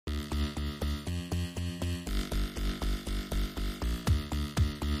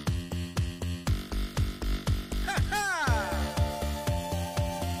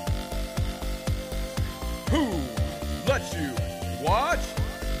let you watch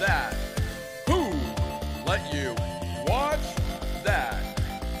that? Who let you watch that?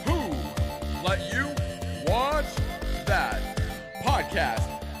 Who let you watch that?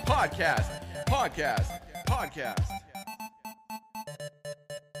 Podcast, podcast, podcast, podcast.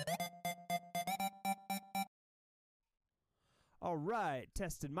 All right,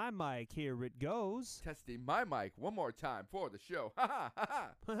 testing my mic. Here it goes. Testing my mic one more time for the show. Ha ha ha ha.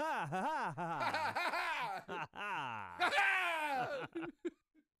 Ha ha ha ha ha ha ha.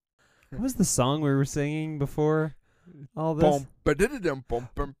 What was the song we were singing before all this? Bum, ba-da-da-dum, bum,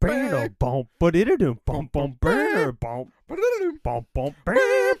 bum, bam. Bum, ba-dee-da-dum, bum, bum, brr, bum, Ba-da-da-dum, bum, bum,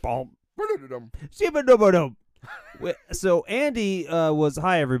 brr, bum. ba-da-da-dum. Shibba-dubba-dum. So Andy was,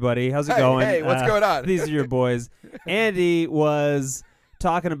 hi everybody, how's it going? Hey, what's going on? These are your boys. Andy was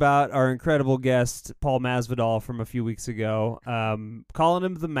talking about our incredible guest Paul Masvidal from a few weeks ago, calling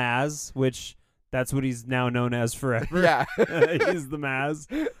him the Maz, which that's what he's now known as forever. Yeah. He's the Maz.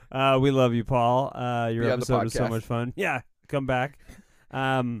 We love you, Paul. Your Be on the episode was so podcast. much fun. Yeah, come back.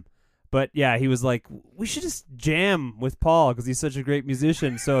 But yeah, he was like, we should just jam with Paul because he's such a great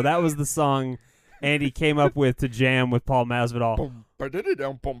musician. So that was the song Andy came up with to jam with Paul Masvidal. Bum,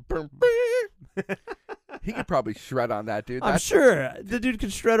 ba-da-da-dum, bum, bum, bam. He could probably shred on that, dude. I'm sure the dude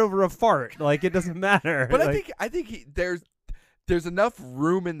could shred over a fart. Like, it doesn't matter. But Like, I think there's enough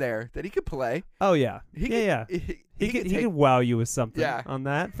room in there that he could play. oh yeah, He yeah. He could could take- wow you with something Yeah. on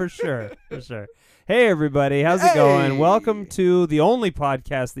that for sure, for sure. Hey everybody, how's it Hey. going? Welcome to the only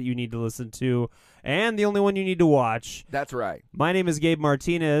podcast that you need to listen to and the only one you need to watch. That's right. My name is Gabe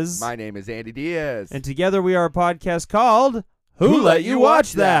Martinez, My name is Andy Diaz. and together we are a podcast called Who Let You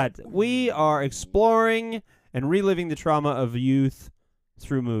Watch That? We are exploring and reliving the trauma of youth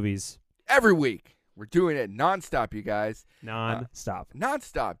through movies. Every week we're doing it nonstop, you guys. Non-stop.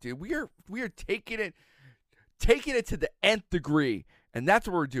 Nonstop, dude. We are taking it to the nth degree, and that's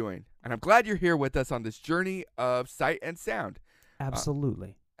what we're doing. And I'm glad you're here with us on this journey of sight and sound.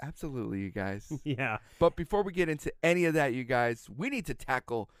 Absolutely. Absolutely, you guys. Yeah. But before we get into any of that, you guys, we need to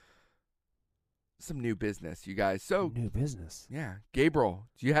tackle some new business, you guys. So, New business. yeah, Gabriel,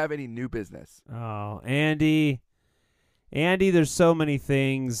 do you have any new business? Oh, Andy, there's so many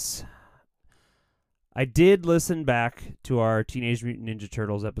things. I did listen back to our Teenage Mutant Ninja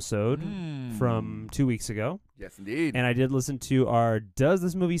Turtles episode from 2 weeks ago, Yes, indeed. and I did listen to our Does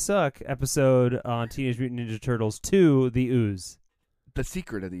This Movie Suck episode on Teenage Mutant Ninja Turtles 2, The Ooze. The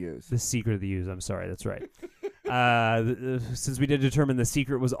Secret of the Ooze. The Secret of the Ooze, I'm sorry, that's right. Since we did determine the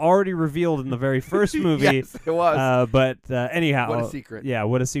secret was already revealed in the very first movie. Yes, it was. But anyhow. What a secret. Yeah,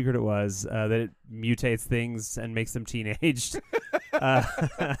 what a secret it was. That it mutates things and makes them teenaged.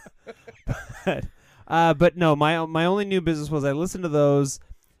 But no, my only new business was I listened to those.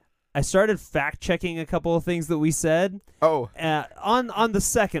 I started fact-checking a couple of things that we said. Oh. On the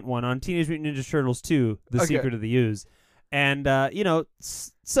second one, on Teenage Mutant Ninja Turtles 2, The Okay. Secret of the Ooze. And,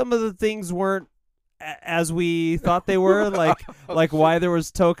 some of the things weren't as we thought they were, like why there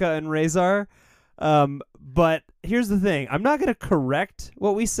was Toka and Razor. But here's the thing. I'm not going to correct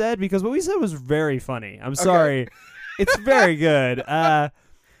what we said because what we said was very funny. I'm sorry. It's very good.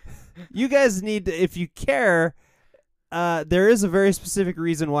 You guys need to, if you care, there is a very specific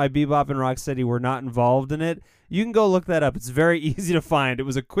reason why Bebop and Rocksteady were not involved in it. You can go look that up. It's very easy to find. It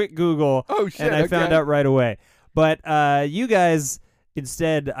was a quick Google, Oh, shit. and I found out right away. But you guys,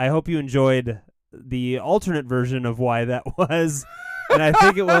 instead, I hope you enjoyed the alternate version of why that was. And I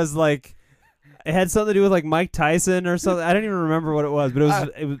think it was like, it had something to do with like Mike Tyson or something. I don't even remember what it was, but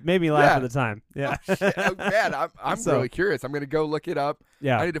it made me laugh yeah. at the time. Yeah. Oh, shit. Oh, man, I'm So- really curious. I'm going to go look it up.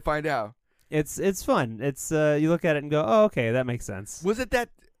 Yeah. I need to find out. It's fun. It's you look at it and go, oh, okay, that makes sense.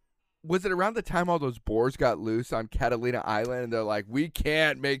 Was it around the time all those boars got loose on Catalina Island and they're like, we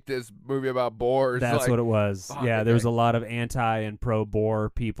can't make this movie about boars? That's like, what it was. fuck, Yeah, there was okay. a lot of anti and pro boar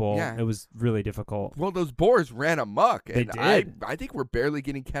people. Yeah. It was really difficult. Well, those boars ran amok. They And did. I think we're barely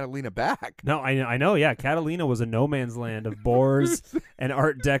getting Catalina back. No, I know. Yeah, Catalina was a no man's land of boars and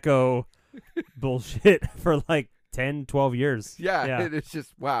Art Deco bullshit for like 10, 12 years. Yeah. It's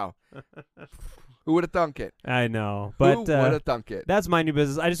just, wow. Who would have thunk it? I know. Who But would have thunk it? that's my new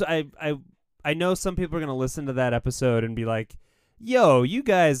business. I know some people are going to listen to that episode and be like, yo, you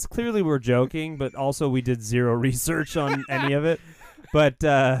guys clearly were joking, but also we did zero research on any of it. But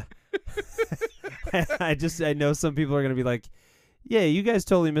I know some people are going to be like, yeah, you guys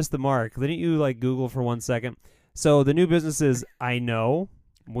totally missed the mark. Didn't you like Google for 1 second? So the new business is, I know,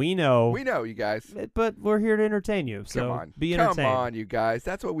 we know, We know, you guys. but we're here to entertain you. So Come on. be entertained. Come on, you guys.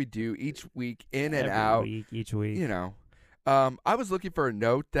 That's what we do each week, in and Every out. week, each week. You know. I was looking for a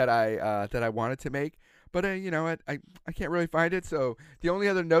note that I wanted to make, but I can't really find it. So the only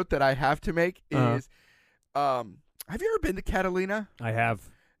other note that I have to make is, have you ever been to Catalina? I have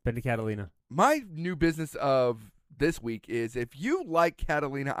been to Catalina. My new business of this week is, if you like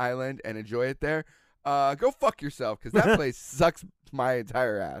Catalina Island and enjoy it there, go fuck yourself, because that place sucks my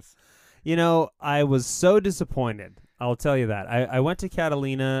entire ass. I was so disappointed. I'll tell you that. I went to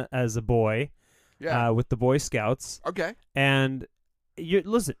Catalina as a boy, with the Boy Scouts. Okay. And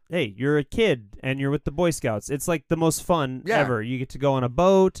listen, hey, you're a kid and you're with the Boy Scouts. It's like the most fun ever. You get to go on a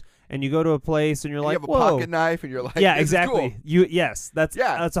boat and you go to a place and you're like, you have a whoa. pocket knife and you're like, yeah, this exactly. is cool. That's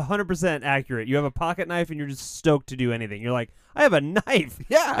 100% accurate. You have a pocket knife and you're just stoked to do anything. You're like, I have a knife.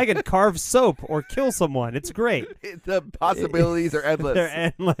 Yeah. I can carve soap or kill someone. It's great. The possibilities are endless.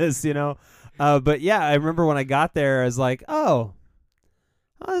 They're endless, But yeah, I remember when I got there, I was like, oh,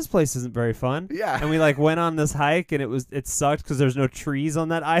 this place isn't very fun. Yeah. And we went on this hike, and it sucked because there's no trees on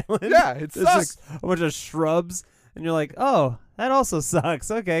that island. Yeah, it There's sucks. just a bunch of shrubs, and you're like, oh, that also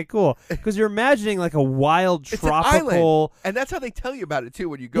sucks. Okay, cool. Because you're imagining like a wild It's an island. tropical. And that's how they tell you about it too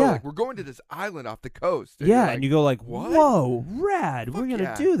when you go. Yeah. Like, we're going to this island off the coast. And Yeah, you're like, and you go like, what? whoa, rad. Fuck We're gonna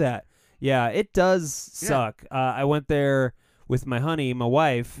yeah. do that. Yeah, it does suck. I went there with my honey, my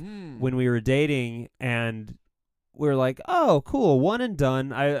wife, when we were dating, and we were like, oh, cool, one and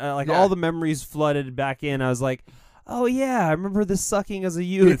done. I like all the memories flooded back in. I was like, oh yeah, I remember this sucking as a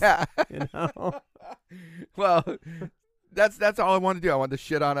youth. Yeah. Well, that's all I wanted to do. I wanted to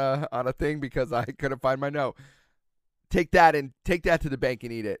shit on a thing because I couldn't find my note. Take that to the bank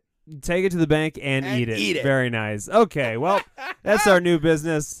and eat it. Take it to the bank and eat it. Eat it. Very nice. Okay, well, that's our new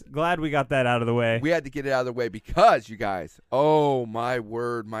business. Glad we got that out of the way. We had to get it out of the way because, you guys, oh my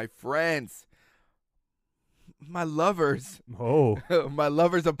word, my friends, my lovers, my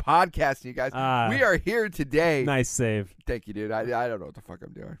lovers of podcasting, you guys, we are here today. Nice save. Thank you, dude. I don't know what the fuck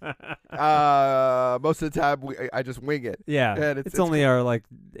I'm doing. Most of the time, I just wing it. Yeah, And it's only our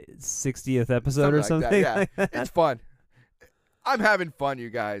 60th episode or something. Like that. Yeah, it's fun. I'm having fun, you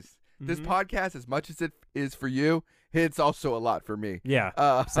guys. This Mm-hmm. podcast, as much as it is for you, it's also a lot for me.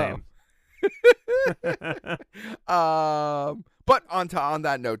 Yeah, same. But on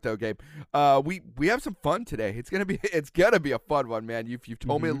that note, though, Gabe, we have some fun today. It's gonna be a fun one, man. You've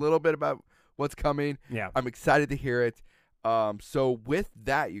told me a little bit about what's coming. Yeah, I'm excited to hear it. So with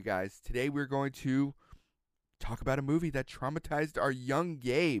that, you guys, today we're going to talk about a movie that traumatized our young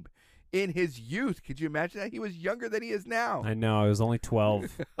Gabe in his youth. Could you imagine that? He was younger than he is now. I know. I was only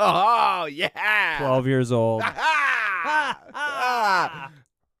 12. Oh, yeah. 12 years old.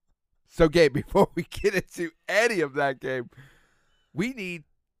 So, Gabe, before we get into any of that, Gabe, we need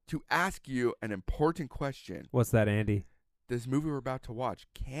to ask you an important question. What's that, Andy? This movie we're about to watch,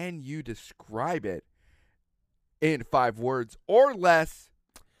 can you describe it in 5 words or less?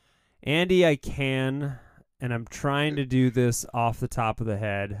 Andy, I can. And I'm trying to do this off the top of the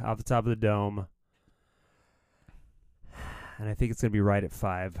head, off the top of the dome. And I think it's going to be right at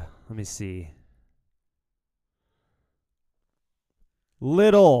 5. Let me see.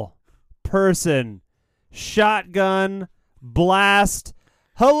 Little person, shotgun, blast,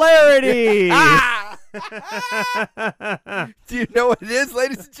 hilarity. Do you know what it is,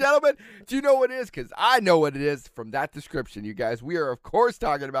 ladies and gentlemen? Do you know what it is? Because I know what it is from that description, you guys. We are, of course,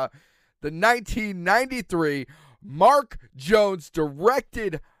 talking about the 1993 Mark Jones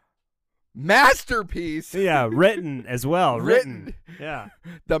directed masterpiece. Yeah, written as well. Written. Yeah.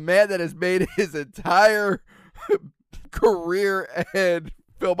 The man that has made his entire career and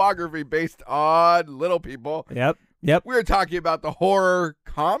filmography based on little people. Yep. We're talking about the horror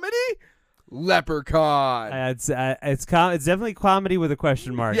comedy Leprechaun. It's definitely comedy with a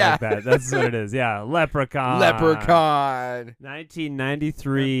question mark like that. That's what it is. Yeah, Leprechaun.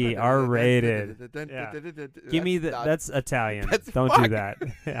 1993, R-rated. Yeah. Give me that's Italian. Don't do that.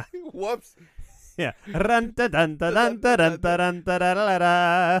 Yeah. Whoops. Yeah.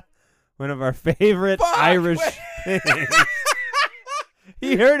 One of our favorite Irish things.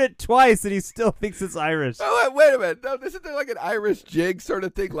 He heard it twice and he still thinks it's Irish. Oh, wait a minute. No, isn't there like an Irish jig sort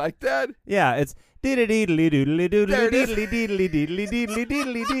of thing like that? Yeah, it's it's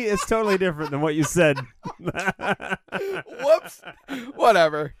totally different than what you said. Whoops.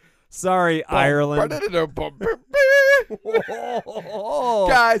 Whatever. Sorry, Ireland. Guys,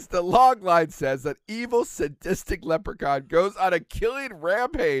 the log line says that evil, sadistic leprechaun goes on a killing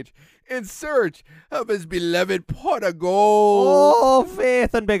rampage in search of his beloved pot of gold. Oh,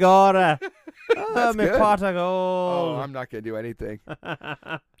 faith and begorra. Oh, my good. pot of gold. Oh, I'm not going to do anything.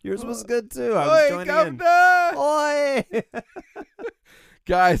 Yours was good, too. I was joining in. Governor! Oi!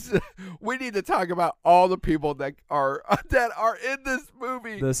 Guys, we need to talk about all the people that are in this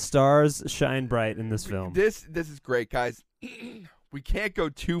movie. The stars shine bright in this film. This is great, guys. We can't go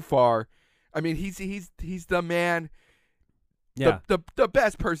too far. I mean, he's the man. Yeah. The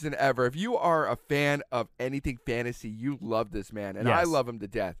best person ever. If you are a fan of anything fantasy, you love this man, and I Yes. love him to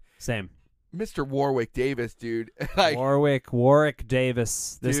death. Same. Mr. Warwick Davis, dude. Like Warwick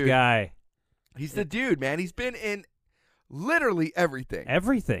Davis. This Dude. guy. he's the dude, man. He's been in literally everything.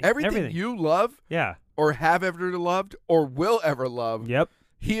 Everything. Everything you love Yeah. or have ever loved or will ever love. Yep.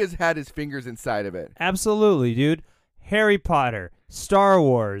 He has had his fingers inside of it. Absolutely, dude. Harry Potter, Star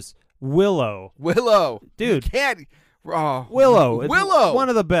Wars, Willow. You Dude. can't. Oh, Willow. Willow. One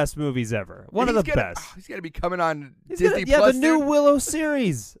of the best movies ever. One of the best. He's gonna be coming on He's Disney gonna, Plus. the new dude. Willow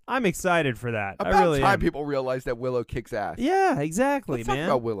series. I'm excited for that. About I really time am. people realize that Willow kicks ass. Yeah, exactly, Let's man. talk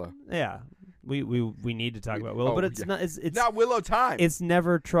about Willow. Yeah. We need to talk about Willow, but it's yeah. not. It's not Willow time. It's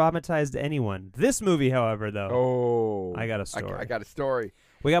never traumatized anyone. This movie, however, though, oh, I got a story. I got a story.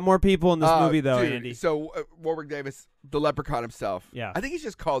 We got more people in this movie, though, dude, Andy. So Warwick Davis, the Leprechaun himself. Yeah. I think he's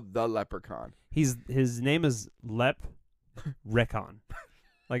just called the Leprechaun. His name is Leprechaun.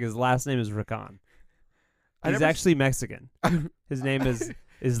 Like his last name is Recon. He's actually Mexican. His name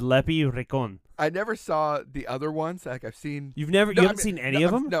is Leprechaun. I never saw the other ones. Like I've seen. You haven't seen any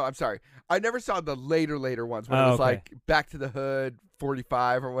of them? No, I'm sorry. I never saw the later ones when it was okay. like Back to the Hood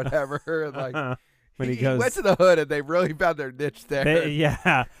 45 or whatever. and like when he he goes, went to the hood and they really found their niche there.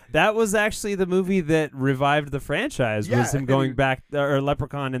 yeah, that was actually the movie that revived the franchise. Yeah, was him going back, or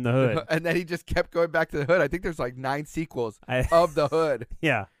Leprechaun in the Hood. And then he just kept going back to the hood. I think there's like 9 sequels I- of the hood.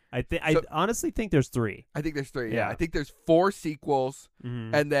 Yeah, I honestly think there's 3. I think there's 3. Yeah, Yeah. I think there's 4 sequels Mhm.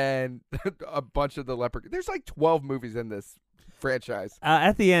 and then a bunch of the Leprechaun. There's like 12 movies in this franchise.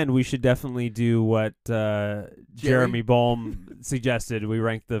 At the end, we should definitely do what Jeremy Baum suggested. We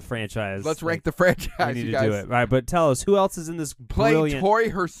rank the franchise. Let's rank the franchise. We need you to guys. do it. All right, but tell us, who else is in this Playing brilliant... Tori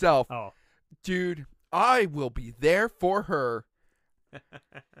herself. Oh. Dude, I will be there for her.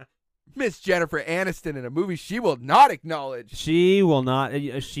 Miss Jennifer Aniston in a movie she will not acknowledge. She will not.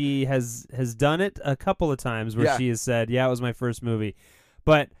 She has done it a couple of times where Yeah. she has said, "Yeah, it was my first movie,"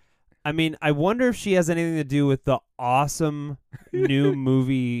 but I mean, I wonder if she has anything to do with the awesome new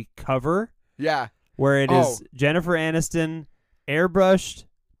movie cover Yeah. where it is Jennifer Aniston airbrushed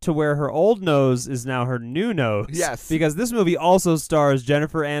to where her old nose is now her new nose. Yes. because this movie also stars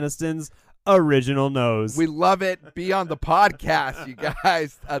Jennifer Aniston's original nose. We love it. Be on the podcast, you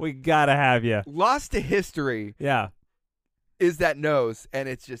guys. We gotta have you. Lost to history Yeah. is that nose, and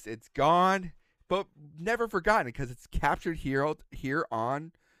it's gone, but never forgotten because it's captured here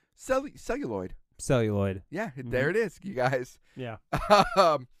on celluloid. Celluloid. Yeah, there it is, you guys. Yeah.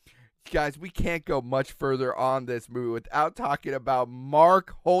 Guys, we can't go much further on this movie without talking about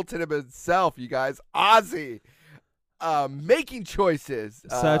Mark Holton himself, you guys. Ozzy. Making choices.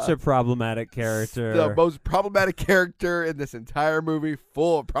 Such a problematic character. The most problematic character in this entire movie,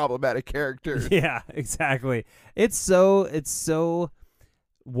 full of problematic characters. Yeah, exactly. It's so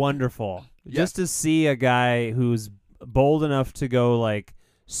wonderful just to see a guy who's bold enough to go like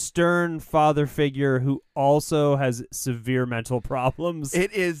stern father figure who also has severe mental problems.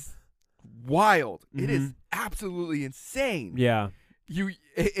 It is wild. It is Mhm. absolutely insane. Yeah.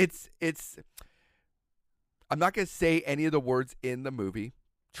 It's I'm not going to say any of the words in the movie,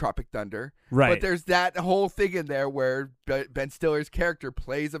 Tropic Thunder. Right. But there's that whole thing in there where Ben Stiller's character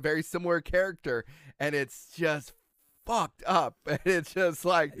plays a very similar character, and it's just fucked up. And it's just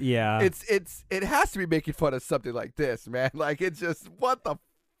like, yeah. it has to be making fun of something like this, man. Like, it's just, what the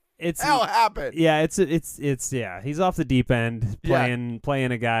It's hell happened? Yeah, it's yeah. He's off the deep end Yeah.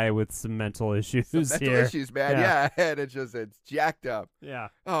 playing a guy with some mental issues Some mental here. issues, man. Yeah. Yeah, and it's jacked up. Yeah.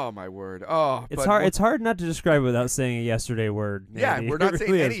 Oh my word. Oh, It's but hard. we're- It's hard not to describe without saying a yesterday word. Yeah, Andy. we're not It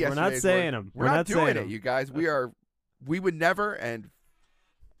saying really any is. We're not yesterday's saying word. them. We're not doing saying it, them. you guys. We would never, and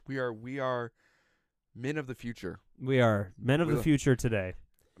we are men of the future. We are men of We the will- future today.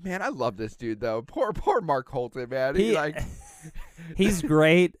 Man, I love this dude though. Poor Mark Holton, man. He's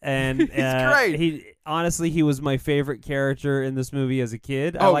great, and He's great. He was my favorite character in this movie as a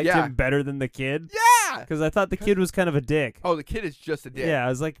kid. I Oh, liked yeah. him better than the kid Yeah. because I thought the kid was kind of a dick. Oh, the kid is just a dick. Yeah, I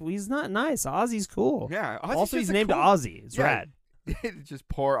was like, well, he's not nice. Ozzy's cool. Yeah. Ozzy's Also, just he's a named cool- Ozzy. It's Yeah. rad. Just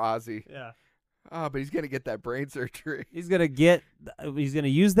poor Ozzy. Yeah. Oh, but he's gonna get that brain surgery. He's gonna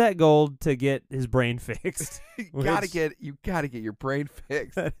use that gold to get his brain fixed. You gotta get your brain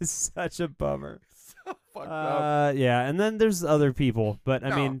fixed. That is such a bummer. So fucked up. Yeah, and then there's other people, but I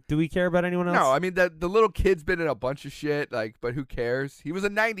No. mean, do we care about anyone else? No, I mean the little kid's been in a bunch of shit, like, but who cares? He was a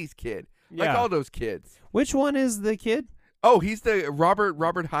 '90s kid, like Yeah. all those kids. Which one is the kid? Oh, he's the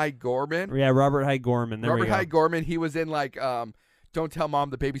Robert Hyde Gorman. Yeah, Robert Hyde Gorman. There we Robert go. Hyde Gorman. He was in like Don't Tell Mom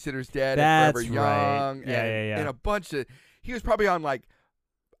the Babysitter's Dead. That's and Forever right. Young. Yeah, and a bunch of. He was probably on like.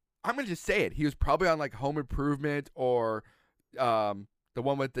 I'm gonna just say it. He was probably on like Home Improvement or the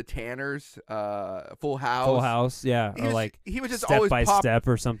one with the Tanners, Full House. Full House, yeah, or like he was just Step always by Step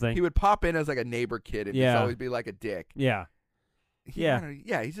or something. He would pop in as like a neighbor kid and just always be like a dick. Yeah.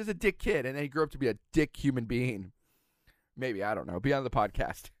 He's just a dick kid, and then he grew up to be a dick human being. Maybe, I don't know. Be on the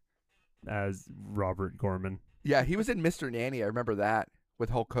podcast. As Robert Gorman. Yeah, he was in Mr. Nanny. I remember that with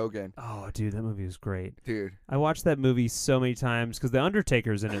Hulk Hogan. Oh, dude, that movie was great. Dude. I watched that movie so many times because The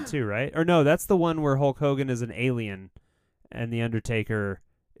Undertaker's in it too, right? Or no, that's the one where Hulk Hogan is an alien and The Undertaker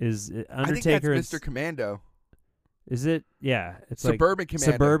is... I think that's Mr. Commando. Is it? Yeah. It's Suburban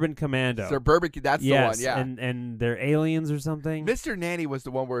Commando. Suburban Commando. That's the one, yeah. And they're aliens or something. Mr. Nanny was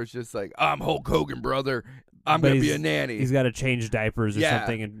the one where it's just like, I'm Hulk Hogan, brother. I'm going to be a nanny. He's got to change diapers or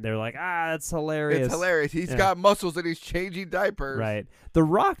something, and they're like, that's hilarious. It's hilarious. He's got muscles and he's changing diapers. Right. The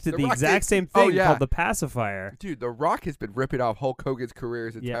Rock did the exact same thing called The Pacifier. Dude, The Rock has been ripping off Hulk Hogan's career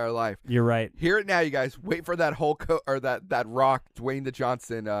his entire life. You're right. Hear it now, you guys. Wait for that that Rock, Dwayne the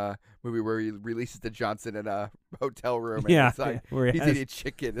Johnson movie where he releases the Johnson in a hotel room. And it's like, he's eating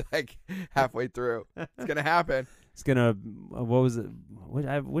chicken like halfway through. It's going to happen. It's going to, what was it?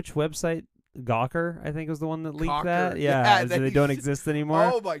 Which website? Gawker, I think, was the one that leaked that. Yeah, they don't exist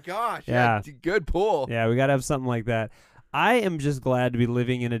anymore. Oh my gosh! Yeah, good pull. Yeah, we gotta have something like that. I am just glad to be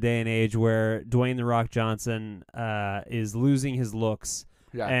living in a day and age where Dwayne the Rock Johnson is losing his looks,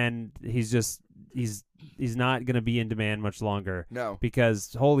 and he's not gonna be in demand much longer. No,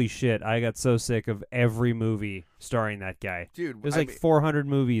 because holy shit, I got so sick of every movie starring that guy. Dude, there's 400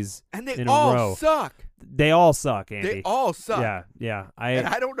 movies, and they in all a row. Suck. They all suck, Andy. They all suck. Yeah. And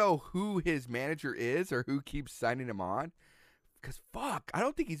I don't know who his manager is or who keeps signing him on. Because I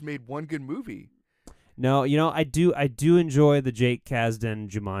don't think he's made one good movie. No, I do enjoy the Jake Kasdan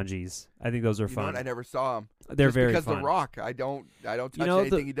Jumanjis. I think those are fun. I never saw them. They're very because fun. The Rock, I don't touch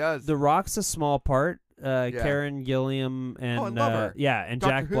anything he does. The Rock's a small part. Karen Gilliam and I love her. And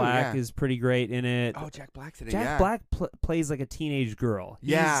Jack Black is pretty great in it. Oh, Jack Black's in it. Jack Black plays like a teenage girl.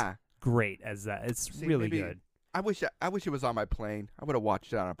 He's great as that. It's really good. I wish it was on my plane. I would have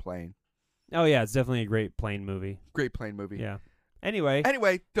watched it on a plane. Oh yeah, it's definitely a great plane movie. Great plane movie. Yeah. Anyway,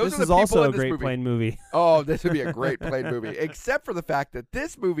 those this are the is also a great movie. plane movie. Oh, this would be a great plane movie, except for the fact that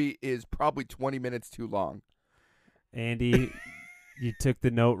this movie is probably 20 minutes too long. Andy, you took the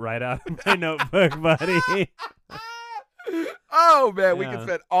note right out of my notebook, buddy. Oh man, we can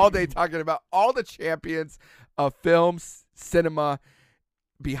spend all day talking about all the champions of films, cinema,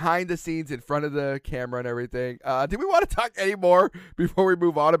 behind the scenes, in front of the camera, and everything. Do we want to talk any more before we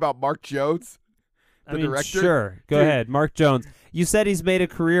move on about Mark Jones, the director? Sure. Go ahead, Mark Jones. You said he's made a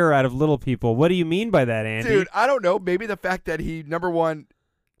career out of little people. What do you mean by that, Andy? Dude, I don't know. Maybe the fact that he, number one,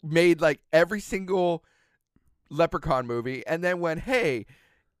 made like every single Leprechaun movie, and then went, hey,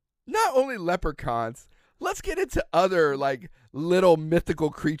 not only leprechauns, let's get into other like little mythical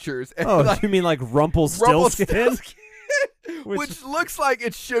creatures. And, you mean like Rumpelstiltskin? Which looks like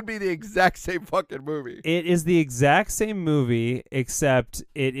it should be the exact same fucking movie. It is the exact same movie, except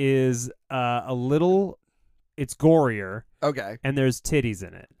it is it's gorier. Okay. And there's titties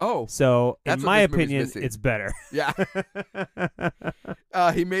in it. Oh. So, in my opinion, it's better. Yeah.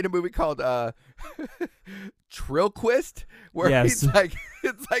 He made a movie called Trillquist, where he's like,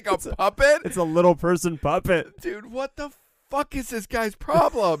 it's like a puppet. It's a little person puppet. Dude, what the fuck is this guy's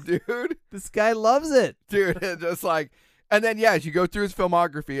problem, dude? This guy loves it. Dude, it's just like, and then, as you go through his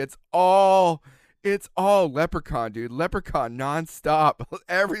filmography, it's all Leprechaun, dude. Leprechaun nonstop.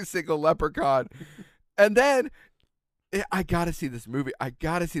 Every single Leprechaun. And then, I gotta see this movie. I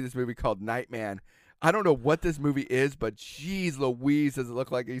gotta see this movie called Nightman. I don't know what this movie is, but geez Louise, does it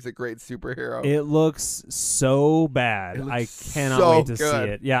look like he's a great superhero. It looks so bad. I cannot wait to see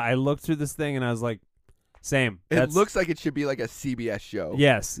it. Yeah, I looked through this thing and I was like, same. It looks like it should be like a CBS show.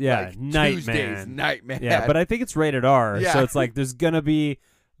 Yes, yeah. Like Nightman. Tuesdays, Nightman. Yeah, but I think it's rated R. Yeah. So it's like there's going to be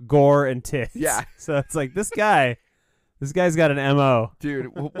gore and tits. Yeah. So it's like this guy's got an MO. Dude,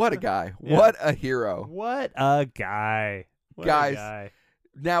 what a guy. What a hero. What a guy. Guys,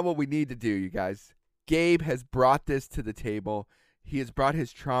 now what we need to do, you guys, Gabe has brought this to the table. He has brought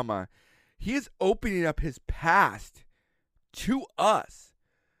his trauma. He is opening up his past to us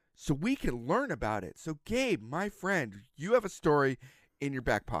so we can learn about it. So, Gabe, my friend, you have a story in your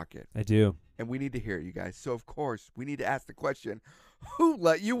back pocket. I do. And we need to hear it, you guys. So, of course, we need to ask the question, Who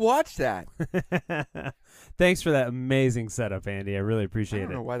let you watch that? Thanks for that amazing setup, Andy. I really appreciate I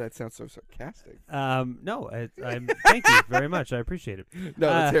don't it. know why that sounds so sarcastic. No, I'm thank you very much. I appreciate it. No,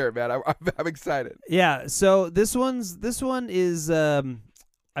 let's hear it, man. I'm excited. Yeah. So this one is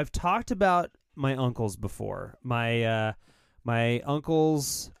I've talked about my uncles before. My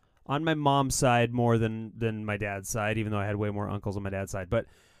uncles on my mom's side more than my dad's side, even though I had way more uncles on my dad's side. But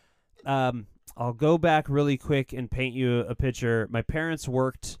I'll go back really quick and paint you a picture. My parents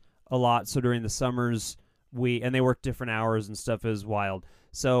worked a lot, so during the summers they worked different hours and stuff. Is wild.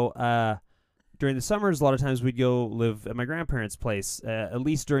 So during the summers, a lot of times we'd go live at my grandparents' place, at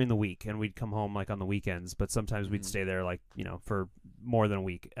least during the week, and we'd come home like on the weekends. But sometimes we'd stay there for more than a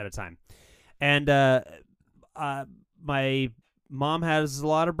week at a time. And my mom has a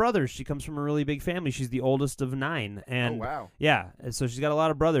lot of brothers. She comes from a really big family. She's the oldest of 9. And wow. Yeah, so she's got a lot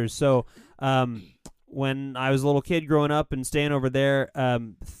of brothers. So when I was a little kid growing up and staying over there,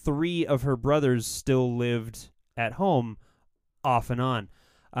 3 of her brothers still lived at home off and on.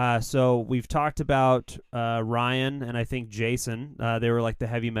 So we've talked about Ryan and I think Jason. They were like the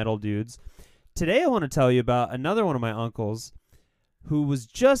heavy metal dudes. Today I want to tell you about another one of my uncles who was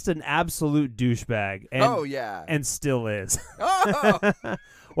just an absolute douchebag. And, and still is. Oh.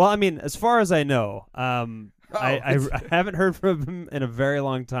 Well, I mean, as far as I know, I haven't heard from him in a very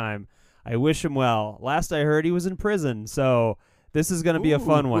long time. I wish him well. Last I heard, he was in prison, so this is going to be a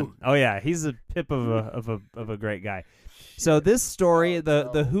fun one. Oh yeah, he's a pip of a great guy. So this story,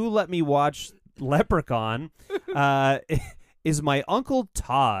 the Who Let Me Watch Leprechaun, is my Uncle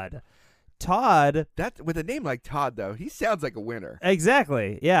Todd. Todd, that with a name like Todd, though, he sounds like a winner.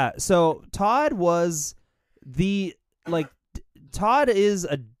 Exactly. Yeah. So Todd was Todd is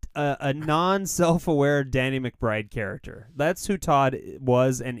a non-self-aware Danny McBride character. That's who Todd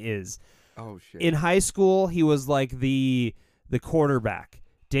was and is. Oh shit. In high school, he was like the quarterback.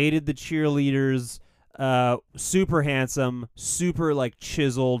 Dated the cheerleaders, super handsome, super like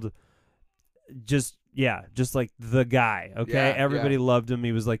chiseled, just like the guy, okay? Yeah, Everybody loved him.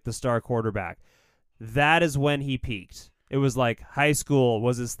 He was like the star quarterback. That is when he peaked. It was like high school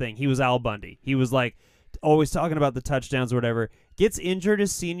was his thing. He was Al Bundy. He was like always talking about the touchdowns or whatever. Gets injured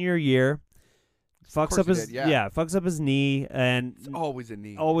his senior year. Fucks up his knee, and it's always a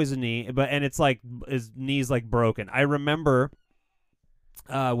knee. Always a knee, and it's like his knee's like broken. I remember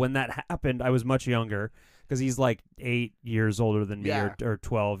when that happened, I was much younger. Because he's like 8 years older than me, or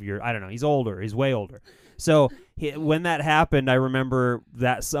 12 years. I don't know. He's older. He's way older. So when that happened, I remember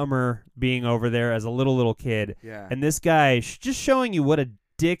that summer being over there as a little kid. Yeah. And this guy, just showing you what a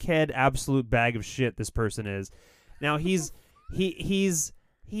dickhead, absolute bag of shit this person is. Now he's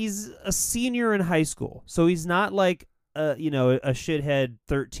a senior in high school, so he's not like a shithead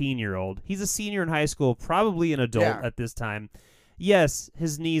 13-year-old. He's a senior in high school, probably an adult at this time. Yes,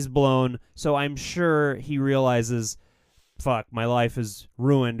 his knee's blown, so I'm sure he realizes, fuck, my life is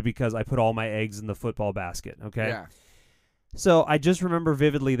ruined because I put all my eggs in the football basket, okay? Yeah. So I just remember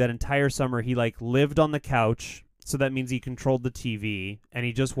vividly that entire summer he, like, lived on the couch, so that means he controlled the TV, and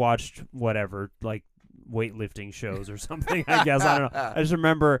he just watched whatever, like, weightlifting shows or something, I guess. I don't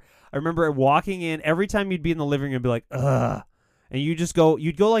know. I remember walking in, every time you'd be in the living room, you'd be like, ugh. And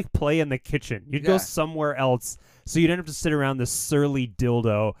you'd go like play in the kitchen. You'd go somewhere else. So you didn't have to sit around this surly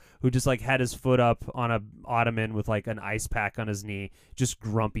dildo who just like had his foot up on a ottoman with like an ice pack on his knee, just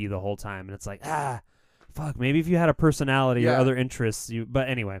grumpy the whole time. And it's like, fuck, maybe if you had a personality or other interests, but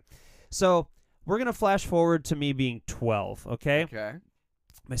anyway. So we're going to flash forward to me being 12, okay? Okay.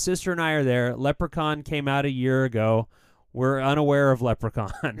 My sister and I are there. Leprechaun came out a year ago. We're unaware of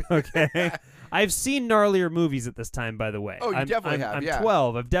Leprechaun, okay? I've seen gnarlier movies at this time, by the way. Oh, you definitely have, I'm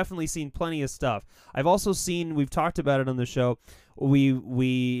 12. I've definitely seen plenty of stuff. I've also seen, we've talked about it on the show,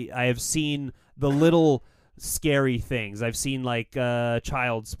 I have seen the little scary things. I've seen, like,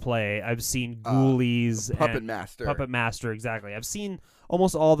 Child's Play. I've seen Ghoulies. Puppet Master. Puppet Master, exactly. I've seen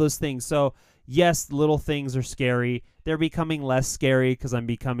almost all those things. So, yes, little things are scary. They're becoming less scary because I'm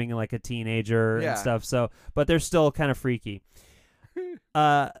becoming like a teenager and stuff. So, but they're still kind of freaky.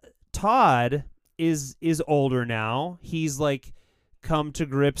 Todd is older now. He's like come to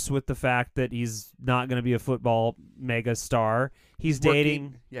grips with the fact that he's not going to be a football mega star. He's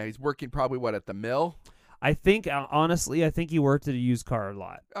dating. Yeah, he's working probably at the mill. I think honestly, I think he worked at a used car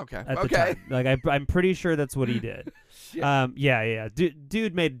lot. Okay. At the time. Like I'm pretty sure that's what he did. Yeah.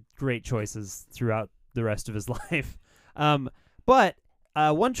 Dude made great choices throughout the rest of his life. But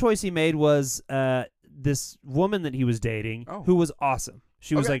one choice he made was this woman that he was dating who was awesome.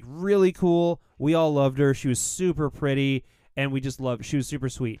 She was like really cool. We all loved her. She was super pretty, and we just loved. She was super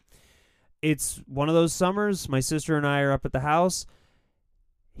sweet. It's one of those summers. My sister and I are up at the house.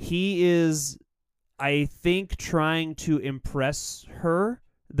 he is, I think, trying to impress her,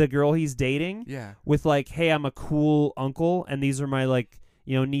 the girl he's dating, with like, hey, I'm a cool uncle, and these are my like,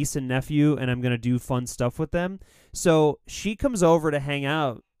 niece and nephew, and I'm gonna do fun stuff with them. So she comes over to hang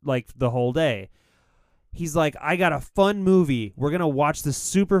out like the whole day. He's like, I got a fun movie. We're gonna watch this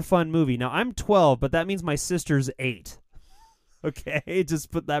super fun movie. Now I'm 12, but that means my sister's 8. Okay,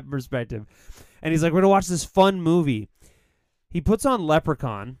 just put that in perspective. And he's like, we're gonna watch this fun movie. He puts on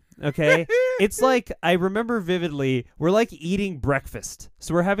Leprechaun. Okay, it's like, I remember vividly, we're like eating breakfast,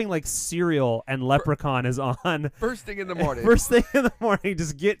 so we're having like cereal, and Leprechaun is on first thing in the morning.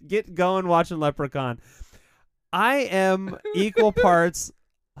 Just get going watching Leprechaun. I am equal parts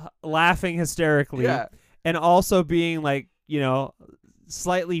laughing hysterically, and also being like,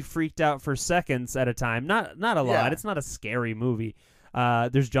 slightly freaked out for seconds at a time. Not a lot. It's not a scary movie.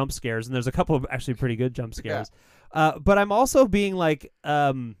 There's jump scares, and there's a couple of actually pretty good jump scares. But I'm also being like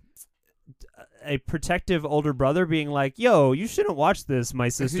a protective older brother, being like, yo, you shouldn't watch this, my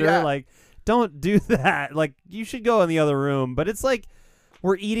sister. Like, don't do that. Like, you should go in the other room. But it's like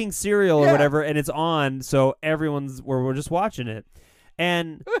we're eating cereal or whatever, and it's on, so we're just watching it.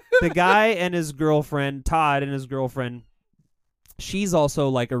 And the guy and his girlfriend, Todd and his girlfriend, she's also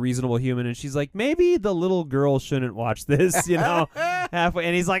like a reasonable human, and she's like, maybe the little girl shouldn't watch this, halfway.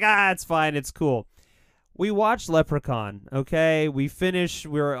 And he's like, it's fine, it's cool. We watched Leprechaun, okay? We finished,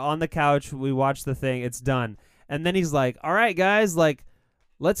 we were on the couch, we watched the thing, it's done. And then he's like, all right, guys, like,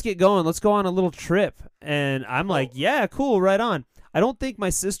 let's get going. Let's go on a little trip. And I'm like, yeah, cool, right on. I don't think my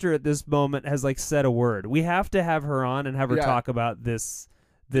sister at this moment has, like, said a word. We have to have her on and have her talk about this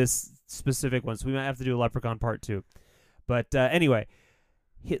specific one. So we might have to do a Leprechaun part 2. But anyway,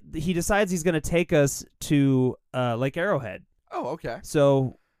 he decides he's going to take us to Lake Arrowhead. Oh, okay.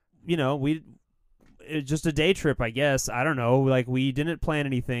 So, just a day trip, I guess. I don't know. Like, we didn't plan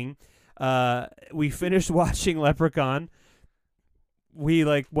anything. We finished watching Leprechaun. We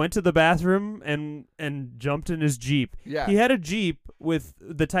like went to the bathroom and jumped in his Jeep. Yeah. He had a Jeep with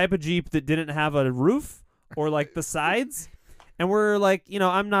the type of Jeep that didn't have a roof or like the sides. And we're like,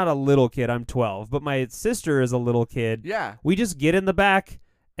 I'm not a little kid. I'm 12, but my sister is a little kid. Yeah. We just get in the back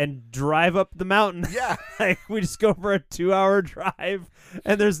and drive up the mountain. Yeah. Like, we just go for a 2-hour drive,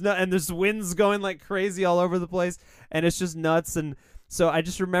 and there's winds going like crazy all over the place, and it's just nuts. And so I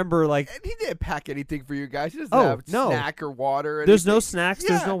just remember, like, and he didn't pack anything for you guys. He doesn't have snack or water. There's no snacks.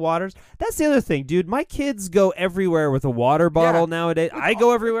 There's no waters. That's the other thing, dude. My kids go everywhere with a water bottle nowadays. I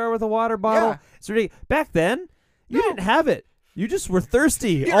go everywhere with a water bottle. Yeah. It's ridiculous. Back then, you didn't have it. You just were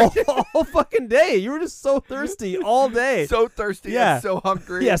thirsty all fucking day. You were just so thirsty all day. So thirsty and so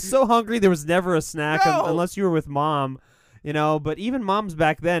hungry. Yeah, so hungry. There was never a snack unless you were with mom, But even moms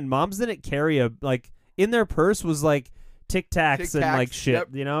back then, moms didn't carry in their purse was like Tic Tacs and like shit.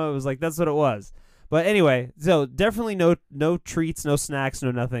 Yep. It was like, that's what it was. But anyway, so definitely no treats, no snacks,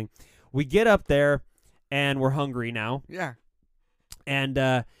 no nothing. We get up there and we're hungry now. Yeah.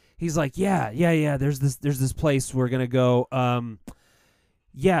 And he's like, yeah. There's this place we're gonna go.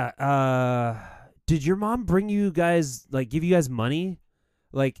 Did your mom bring you guys, like, give you guys money?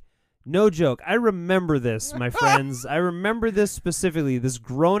 Like, no joke. I remember this, my friends. I remember this specifically. This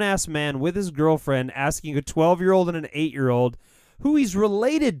grown-ass man with his girlfriend asking a 12-year-old and an 8-year-old who he's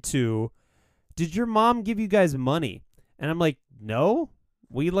related to, did your mom give you guys money? And I'm like, no.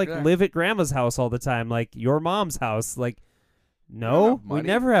 We, live at grandma's house all the time. Like, your mom's house. Like, no, we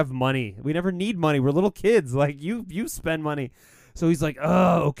never have money. We never need money. We're little kids. Like, you spend money. So he's like,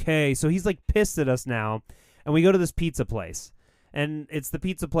 oh, okay. So he's, like, pissed at us now. And we go to this pizza place. And it's the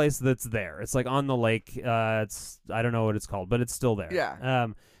pizza place that's there. It's like on the lake. I don't know what it's called, but it's still there. Yeah.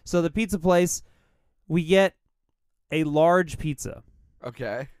 So the pizza place, we get a large pizza.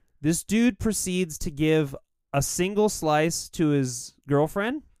 Okay. This dude proceeds to give a single slice to his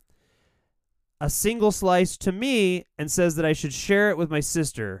girlfriend, a single slice to me, and says that I should share it with my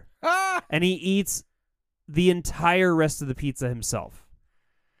sister. And he eats the entire rest of the pizza himself.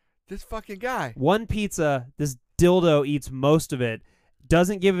 This fucking guy. One pizza, this dildo eats most of it,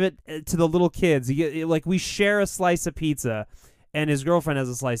 doesn't give it to the little kids. We share a slice of pizza, and his girlfriend has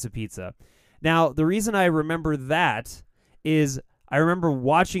a slice of pizza. Now, the reason I remember that is I remember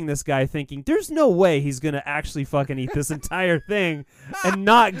watching this guy thinking, there's no way he's going to actually fucking eat this entire thing and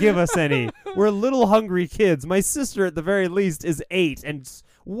not give us any. We're little hungry kids. My sister, at the very least, is 8 and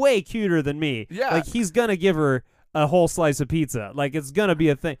way cuter than me. Yeah. Like, he's going to give her a whole slice of pizza. Like, it's going to be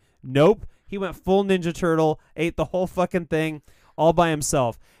a thing. Nope. He went full Ninja Turtle, ate the whole fucking thing all by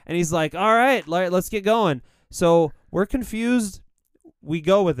himself. And he's like, all right, let's get going. So we're confused. We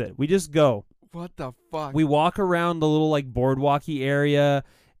go with it. We just go. What the fuck? We walk around the little, like, boardwalky area.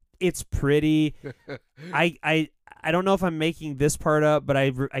 it's pretty. I don't know if I'm making this part up, but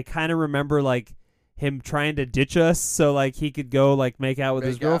I kind of remember like him trying to ditch us so like he could go like make out with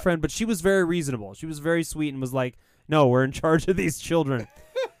his girlfriend, but she was very reasonable. She was very sweet and was like, "No, we're in charge of these children."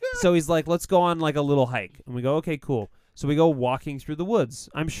 So he's like, "Let's go on like a little hike." And we go, "Okay, cool." So we go walking through the woods.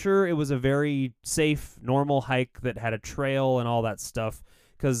 I'm sure it was a very safe, normal hike that had a trail and all that stuff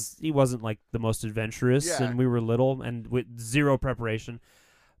because he wasn't like the most adventurous and we were little and with zero preparation.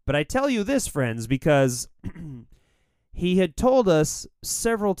 But I tell you this, friends, because he had told us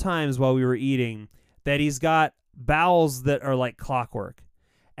several times while we were eating that he's got bowels that are like clockwork.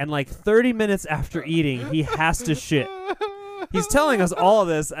 And like 30 minutes after eating, he has to shit. He's telling us all of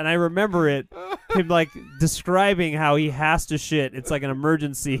this, and I remember him like describing how he has to shit. It's like an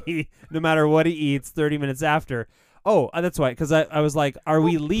emergency no matter what he eats 30 minutes after. Oh, that's why, because I was like, are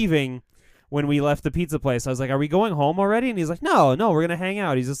we leaving when we left the pizza place? I was like, are we going home already? And he's like, no, we're going to hang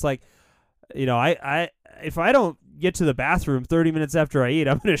out. He's just like, if I don't get to the bathroom 30 minutes after I eat,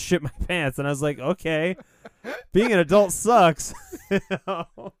 I'm going to shit my pants. And I was like, okay, being an adult sucks.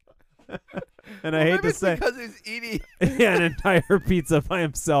 And I hate to say, because he's eating an entire pizza by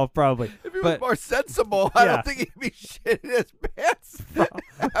himself, probably. If he was more sensible, I don't think he'd be shitting his pants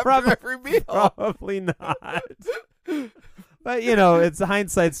after every meal. Probably not. But it's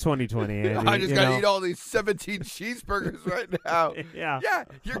hindsight's 20/20. Andy, I just gotta eat all these 17 cheeseburgers right now. Yeah,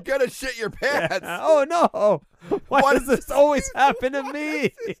 you're gonna shit your pants. Yeah. Oh no! Why does this always happen to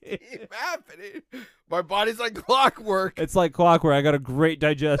me? Keep happening. My body's like clockwork. It's like clockwork. I got a great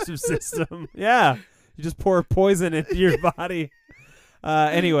digestive system. Yeah, you just pour poison into your body.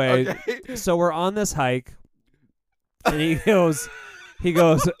 Anyway, so we're on this hike, and he goes,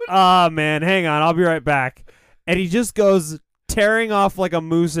 man, hang on, I'll be right back. And he just goes tearing off like a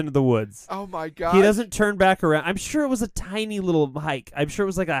moose into the woods. Oh my God. He doesn't turn back around. I'm sure it was a tiny little hike. I'm sure it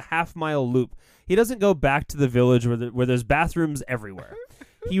was like a half-mile loop. He doesn't go back to the village where there's bathrooms everywhere.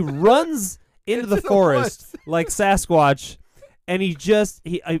 He runs into the forest like Sasquatch, and he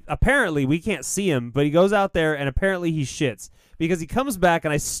apparently, we can't see him, but he goes out there and apparently he shits because he comes back,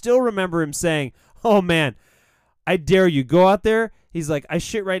 and I still remember him saying, "Oh man, I dare you, go out there." He's like, "I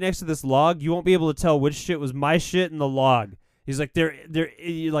shit right next to this log. You won't be able to tell which shit was my shit and the log." He's like, they're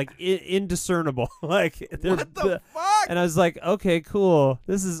like indiscernible. Like, what the fuck? And I was like, okay, cool.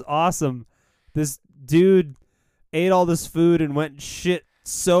 This is awesome. This dude ate all this food and went and shit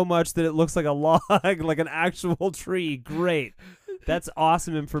so much that it looks like a log, like an actual tree. Great. That's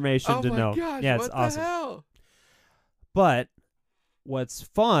awesome information to know. Gosh, yeah, it's awesome. The hell? But what's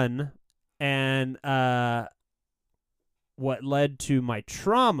fun and what led to my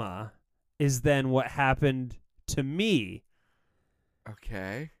trauma is then what happened to me.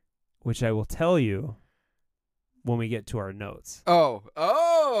 Okay. Which I will tell you when we get to our notes.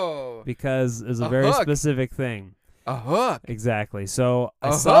 Oh. Because there's a very specific thing. A hook. Exactly. So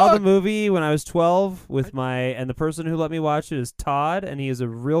I saw the movie when I was 12 with and the person who let me watch it is Todd, and he is a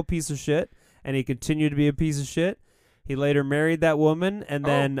real piece of shit, and he continued to be a piece of shit. He later married that woman and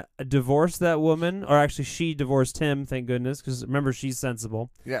then divorced that woman, or actually she divorced him, thank goodness, because remember, she's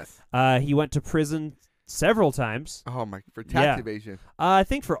sensible. Yes. He went to prison several times. Oh my! For tax evasion. I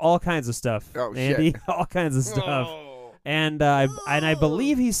think for all kinds of stuff. Oh Andy, shit! all kinds of stuff. Oh. And I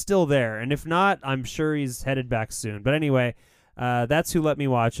believe he's still there. And if not, I'm sure he's headed back soon. But anyway, that's who let me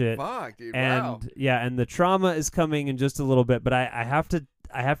watch it. Fuck, dude! And wow. and the trauma is coming in just a little bit. But I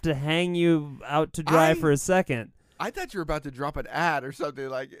have to hang you out to dry for a second. I thought you were about to drop an ad or something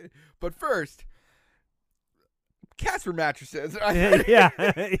like it. But first, Casper mattresses. yeah.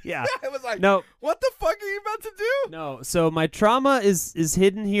 I was like, no, what the fuck are you about to do? No, so my trauma is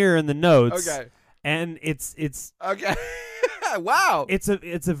hidden here in the notes. Okay. And it's okay. Wow. It's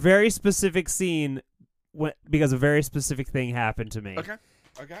a very specific scene because a very specific thing happened to me. Okay.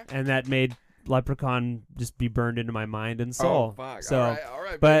 And that made Leprechaun just be burned into my mind and soul. Oh fuck! So, all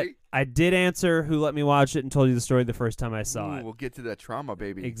right, but baby. I did answer who let me watch it and told you the story the first time I saw it. We'll get to that trauma,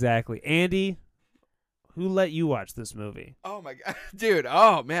 baby. Exactly, Andy. Who let you watch this movie? Oh my god, dude!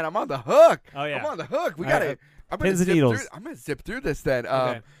 Oh man, I'm on the hook. Oh yeah, I'm on the hook. We gotta. Pins and needles. I'm gonna zip through this then.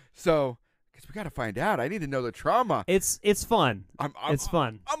 Okay. So, because we gotta find out. I need to know the trauma. It's fun. It's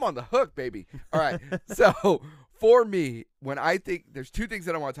fun. I'm on the hook, baby. All right. So for me, when I think there's two things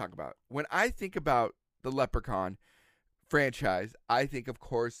that I want to talk about. When I think about the Leprechaun franchise, I think, of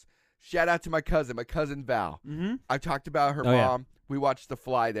course, shout out to my cousin Val. Mm-hmm. I talked about her mom. Yeah. We watched The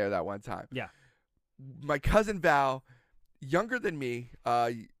Fly there that one time. Yeah. My cousin Val, younger than me,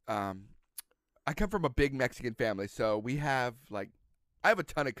 I come from a big Mexican family, so we have I have a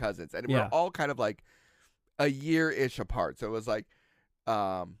ton of cousins, and we're all kind of like a year-ish apart. So it was like,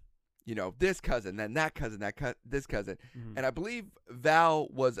 this cousin, then that cousin, this cousin. Mhm. And I believe Val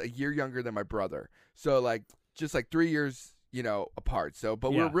was a year younger than my brother. So, like, just like 3 years, apart. So,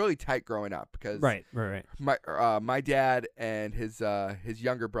 but we were Yeah. really tight growing up because Right. my dad and his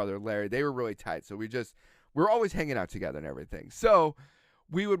younger brother, Larry, they were really tight. So we were always hanging out together and everything. So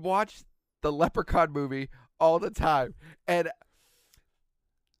we would watch the Leprechaun movie all the time. And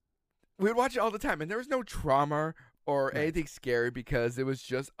we would watch it all the time. And there was no trauma or anything scary because it was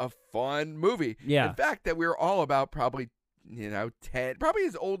just a fun movie. Yeah. In fact, that we were all about probably, 10, probably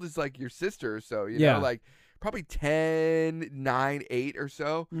as old as like your sister or so, Yeah. like probably 10, 9, 8 or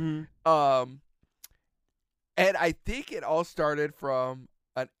so. Mhm. And I think it all started from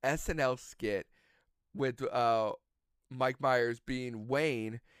an SNL skit with Mike Myers being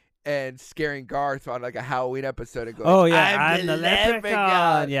Wayne and scaring Garth on like a Halloween episode and going, Oh yeah, I'm the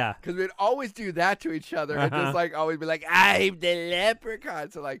Leprechaun. Yeah. Because we'd always do that to each other and just like always be like, I'm the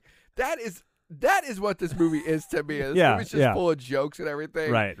Leprechaun. So like that is what this movie is to me. This movie's just full of jokes and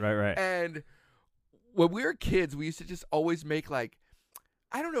everything. Right. And when we were kids, we used to just always make like,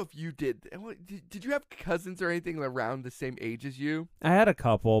 I don't know if you did. Did you have cousins or anything around the same age as you? I had a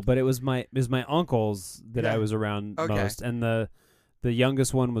couple, but it was my uncles that I was around Okay. most, and the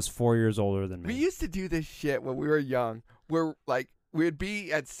youngest one was 4 years older than me. We used to do this shit when we were young, where like we'd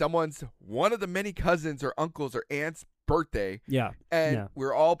be at one of the many cousins or uncles or aunts' birthday, and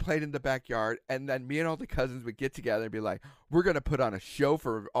we're all playing in the backyard, and then me and all the cousins would get together and be like, we're gonna put on a show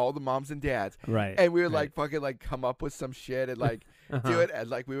for all the moms and dads, Right. And we would like fucking like come up with some shit and like do it, and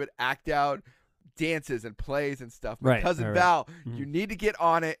like we would act out dances and plays and stuff. My cousin Val, you need to get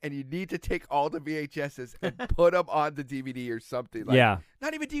on it, and you need to take all the VHSs and put them on the DVD or something. Like,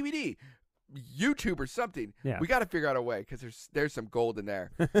 not even DVD, YouTube or something. Yeah. We got to figure out a way because there's some gold in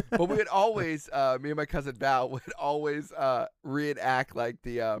there. But we would always, me and my cousin Val would always reenact like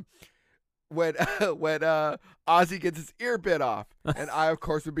the when Ozzy gets his ear bit off, and I of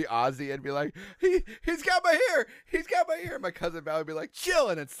course would be Ozzy and be like, he's got my hair, and my cousin Val would be like, chill,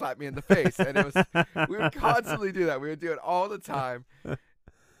 and then slap me in the face, and we would constantly do that. We would do it all the time,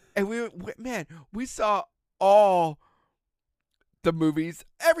 and we saw all the movies,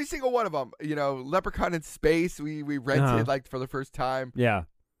 every single one of them. Leprechaun in Space, we rented like for the first time. Yeah,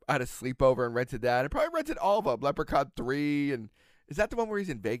 I had a sleepover and rented that. I probably rented all of them. Leprechaun 3, and is that the one where he's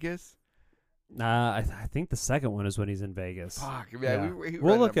in Vegas? I think the second one is when he's in Vegas. Fuck, yeah.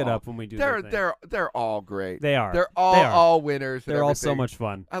 We'll look it up when we do. They're all great. They are. They're all winners. They're all so much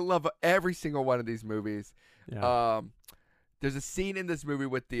fun. I love every single one of these movies. Yeah. There's a scene in this movie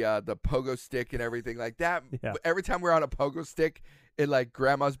with the pogo stick and everything like that. Yeah. Every time we're on a pogo stick in like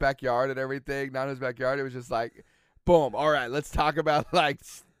grandma's backyard and everything, Nana's backyard, it was just like, boom. All right, let's talk about like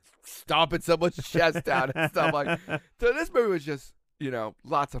stomping someone's chest out and stuff like. So this movie was just,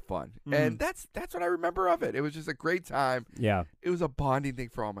 lots of fun, and that's what I remember of it. It was just a great time. Yeah, it was a bonding thing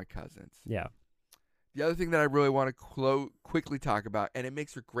for all my cousins. Yeah. The other thing that I really want to quickly talk about, and it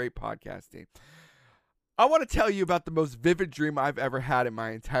makes for great podcasting. I want to tell you about the most vivid dream I've ever had in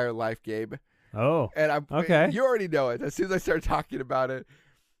my entire life, Gabe. Oh, and okay. You already know it as soon as I start talking about it.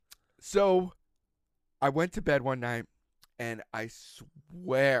 So, I went to bed one night, and I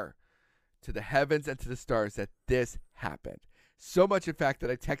swear to the heavens and to the stars that this happened. So much, in fact, that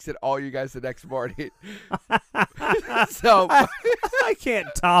I texted all you guys the next morning. So I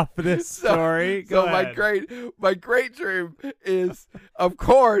can't top this story. Go ahead. my great dream is, of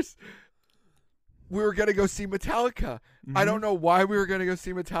course, we were gonna go see Metallica. I don't know why we were gonna go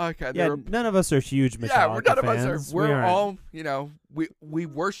see Metallica. Yeah, none of us are huge Metallica none fans. of us are. We're all, we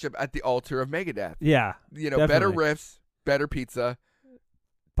worship at the altar of Megadeth. Yeah, better riffs, better pizza.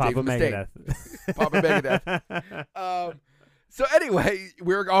 Papa Megadeth. Papa Megadeth. So anyway,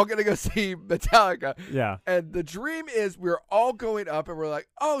 we're all gonna go see Metallica. Yeah. And the dream is we're all going up, and we're like,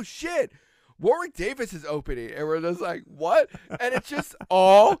 oh shit, Warwick Davis is opening, and we're just like, what? And it's just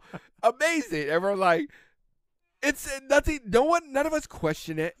all amazing, and we're like, it's nothing. None of us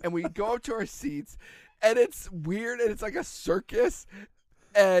question it, and we go up to our seats, and it's weird, and it's like a circus,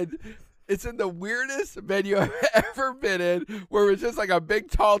 and it's in the weirdest venue I've ever been in, where it's just like a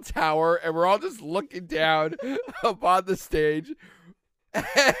big tall tower, and we're all just looking down up on the stage.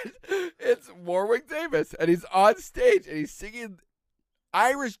 And it's Warwick Davis, and he's on stage, and he's singing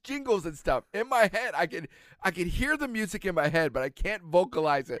Irish jingles and stuff. In my head, I can hear the music in my head, but I can't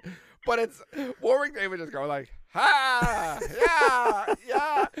vocalize it. But it's Warwick Davis just going like, ha,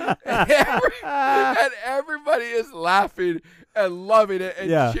 yeah, and everybody is laughing and loving it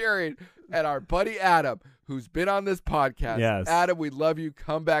and cheering. And our buddy Adam, who's been on this podcast, Adam, we love you.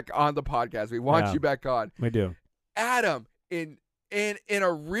 Come back on the podcast. We want you back on. We do. Adam, in in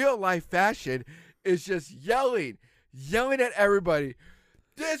a real life fashion is just yelling at everybody.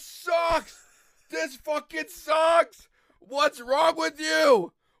 This sucks. This fucking sucks. What's wrong with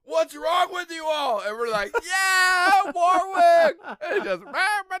you? What's wrong with you all? And we're like, yeah, Warwick. And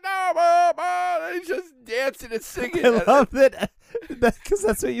he's just dancing and singing. I love that because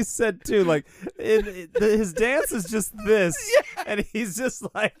that's what you said too. Like, his dance is just this, and he's just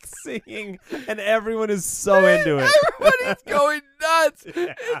like singing, and everyone is so into it. Everybody's going nuts.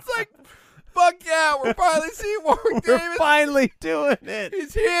 It's like, fuck yeah, we're finally seeing Warwick Davis. We're finally doing it.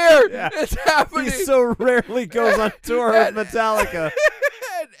 He's here. Yeah. It's happening. He so rarely goes on tour with Metallica.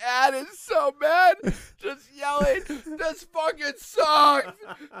 And Ad is so mad, just yelling, this fucking sucks.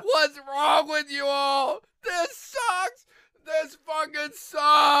 What's wrong with you all? This sucks. This fucking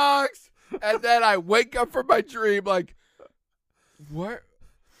sucks. And then I wake up from my dream like, what?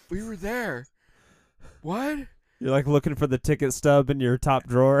 We were there. What? You're like looking for the ticket stub in your top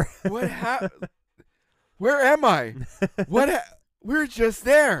drawer. What happened? Where am I? We were just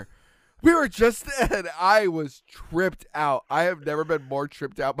there. We were just there. And I was tripped out. I have never been more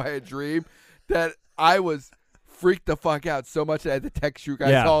tripped out by a dream that I was freaked the fuck out so much that I had to text you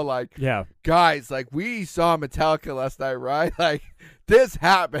guys all like, guys, like we saw Metallica last night, right? Like this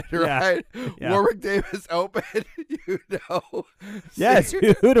happened, right? Yeah. Warwick Davis opened, you know. Yeah,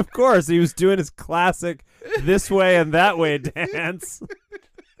 dude, of course. He was doing his classic this way and that way dance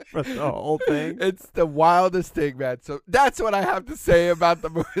for the whole thing. It's the wildest thing, man. So that's what I have to say about the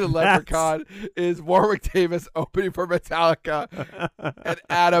movie The Leprechaun is Warwick Davis opening for Metallica and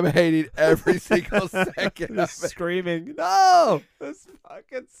Adam hating every single second of it. Screaming, no, this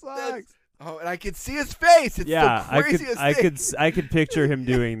fucking sucks. And I could see his face. It's the craziest thing. I could picture him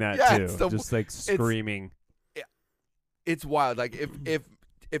doing that too, just like screaming. It's wild. Like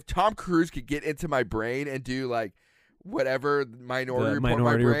if Tom Cruise could get into my brain and do like whatever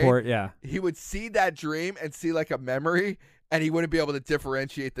Minority Report, he would see that dream and see like a memory, and he wouldn't be able to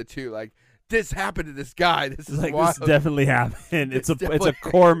differentiate the two. Like this happened to this guy. This is like wild. This definitely happened. It's a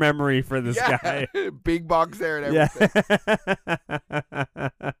core memory for this guy. Bing bongs there and everything.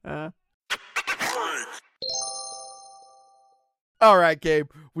 Yeah. All right, Gabe.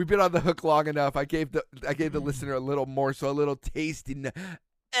 We've been on the hook long enough. I gave the listener a little more, so a little tasting.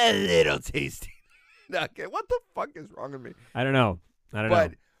 Okay, what the fuck is wrong with me? I don't know.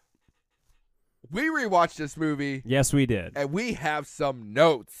 But we rewatched this movie. Yes, we did. And we have some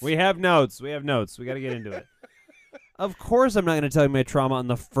notes. We have notes. We got to get into it. Of course, I'm not going to tell you my trauma on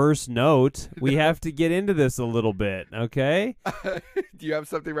the first note. We have to get into this a little bit, okay? Do you have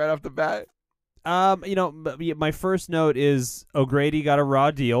something right off the bat? My first note is O'Grady got a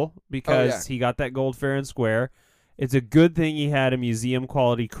raw deal because he got that gold fair and square. It's a good thing he had a museum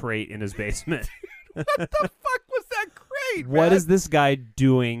quality crate in his basement. What the fuck was that crate, man? What is this guy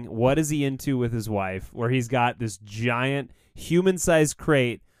doing? What is he into with his wife where he's got this giant human-sized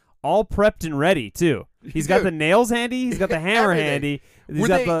crate all prepped and ready, too? He's got the nails handy. He's got the hammer handy. He's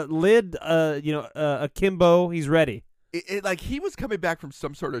got the lid, akimbo. He's ready. Like he was coming back from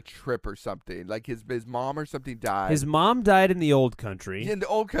some sort of trip or something. Like his mom or something died. His mom died in the old country. In the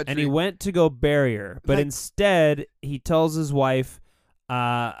old country. And he went to go bury her. But instead, he tells his wife,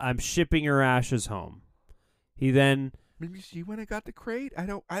 I'm shipping her ashes home. He then... Maybe she went and got the crate? I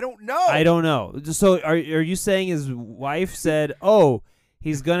don't know. I don't know. So are you saying his wife said, oh...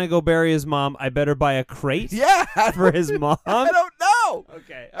 He's going to go bury his mom. I better buy a crate for his mom? I don't know.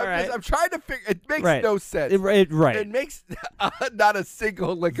 Okay, all right. I'm trying to figure. It makes no sense. It makes not a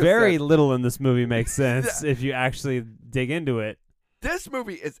single lick of sense. Very little in this movie makes sense if you actually dig into it. This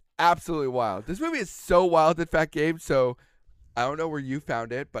movie is absolutely wild. This movie is so wild, in fact, Gabe. So I don't know where you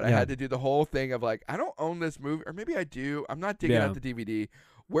found it, but I had to do the whole thing of like, I don't own this movie. Or maybe I do. I'm not digging out the DVD.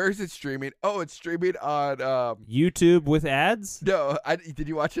 Where is it streaming? Oh, it's streaming on YouTube with ads? No, did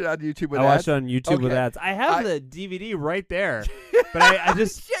you watch it on YouTube with ads? I watched it on YouTube with ads. I have the DVD right there, but I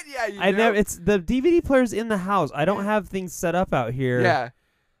just never. It's the DVD player's in the house. I don't have things set up out here. Yeah.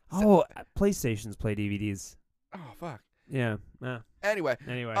 Oh, PlayStations play DVDs. Oh fuck. Yeah. Anyway.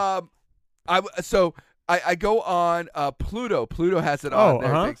 I go on Pluto. Pluto has it on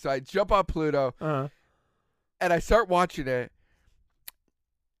there. So I jump on Pluto, and I start watching it.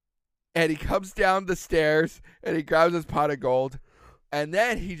 And he comes down the stairs, and he grabs his pot of gold, and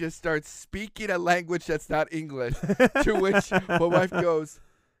then he just starts speaking a language that's not English, to which my wife goes,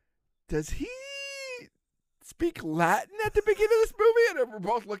 does he speak Latin at the beginning of this movie? And we're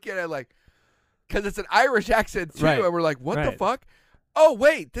both looking at it like, because it's an Irish accent, too, and we're like, what the fuck? Oh,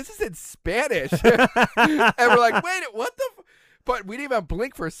 wait, this is in Spanish. And we're like, wait, what the But we didn't even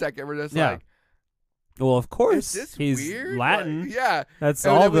blink for a second. We're just like, Well, of course, is this he's weird? Latin. Like, yeah. That's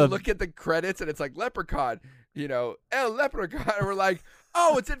and all then we the. look at the credits and it's like Leprechaun, El Leprechaun, and we're like,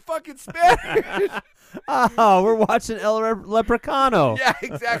 oh, it's in fucking Spanish. Oh, we're watching El Leprechauno. Yeah,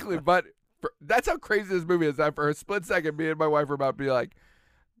 exactly. But that's how crazy this movie is. That for a split second, me and my wife were about to be like,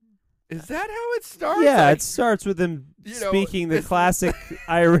 is that how it starts? Yeah, Like, it starts with him you know, speaking the it's- classic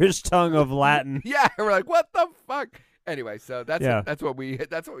Irish tongue of Latin. Yeah, and we're like, what the fuck? Anyway, so that's Yeah. that's what we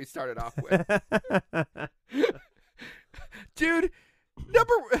started off with. Dude,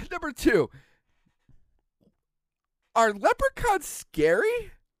 number 2. Are leprechauns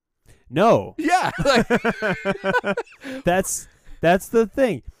scary? No, Yeah. Like, that's the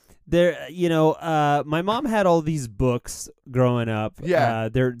thing. There, my mom had all these books growing up. Yeah.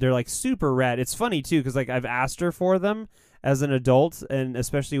 They're like super rad. It's funny too because like I've asked her for them as an adult, and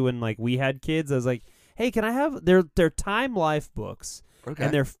especially when like we had kids, I was like, hey, can I have they're Time Life books okay.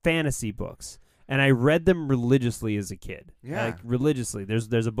 and they're fantasy books. And I read them religiously as a kid. Yeah. Like religiously.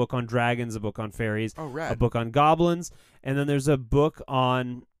 There's a book on dragons, a book on fairies, Oh, a rad. book on goblins, and then there's a book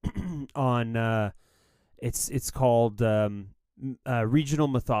on it's called regional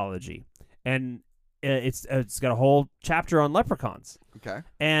mythology, and it's got a whole chapter on leprechauns. Okay.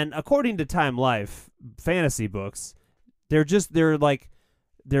 And according to Time Life fantasy books, they're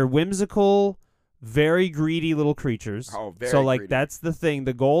whimsical, very greedy little creatures. Oh, very so like greedy. that's the thing.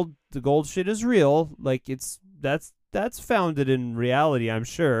 The gold shit is real. Like that's founded in reality. I'm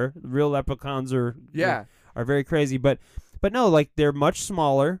sure real leprechauns are very crazy. But no, like they're much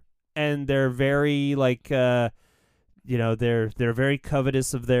smaller and they're very like they're very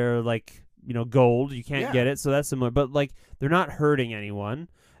covetous of their like gold. You can't get it, so that's similar. But like they're not hurting anyone.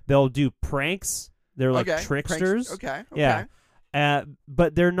 They'll do pranks. They're like tricksters. Pranks. Okay. Yeah.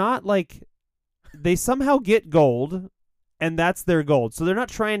 But they're not like. They somehow get gold, and that's their gold. So they're not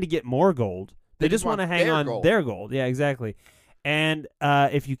trying to get more gold. They just want to hang on their gold. Yeah, exactly. And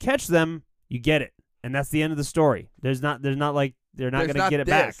if you catch them, you get it, and that's the end of the story. There's not like they're not going to get it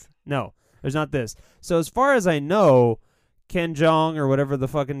back. No, there's not this. So as far as I know, Ken Jeong or whatever the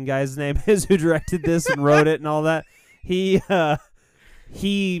fucking guy's name is who directed this and wrote it and all that, he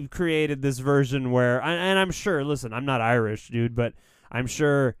created this version where, and I'm sure. Listen, I'm not Irish, dude, but I'm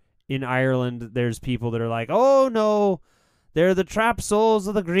sure. In Ireland, there's people that are like, oh, no, they're the trap souls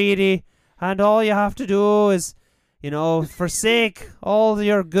of the greedy, and all you have to do is, forsake all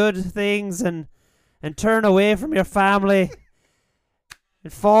your good things and turn away from your family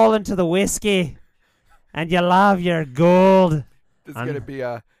and fall into the whiskey, and you'll have your gold. This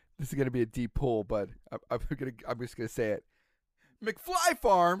is gonna be a deep pull, but I'm just gonna say it. McFly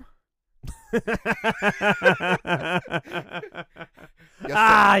Farm.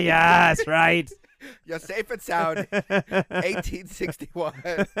 Yes, right. You're safe and sound. 1861.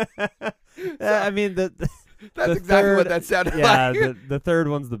 I mean, that's exactly what that sounded like. Yeah, the third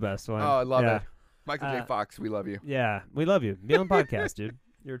one's the best one. Oh, I love it. Michael J. Fox, we love you. Yeah, we love you. Be on the podcast, dude.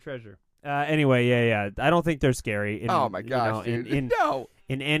 You're a treasure. Anyway, yeah. I don't think they're scary. Oh my gosh, dude. No.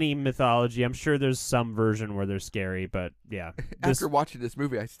 In any mythology, I'm sure there's some version where they're scary, but yeah. After watching this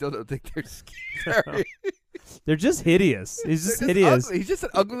movie, I still don't think they're scary. They're just hideous. He's just hideous. Ugly. He's just an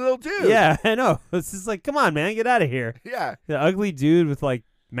ugly little dude. Yeah, I know. It's just like, come on, man, get out of here. Yeah. The ugly dude with like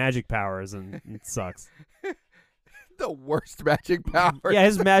magic powers, and it sucks. The worst magic powers. Yeah,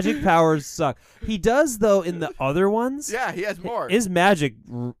 his magic powers suck. He does, though, in the other ones. Yeah, he has more. His magic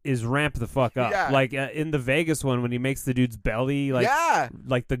is ramped the fuck up. Yeah. Like in the Vegas one, when he makes the dude's belly,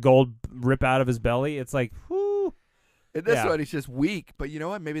 like the gold rip out of his belly, it's like, whoo. In this one, he's just weak. But you know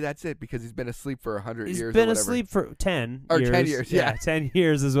what? Maybe that's it because he's been asleep for 100 years. He's been asleep for 10 or years. 10 years. Yeah, 10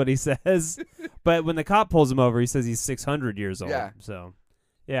 years is what he says. But when the cop pulls him over, he says he's 600 years old. Yeah. So,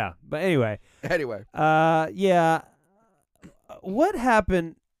 yeah. But anyway. Yeah. What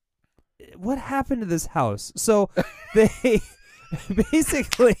happened to this house? So they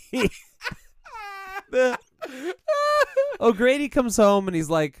basically O'Grady comes home and he's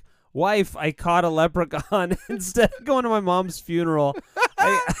like, wife, I caught a leprechaun. Instead of going to my mom's funeral,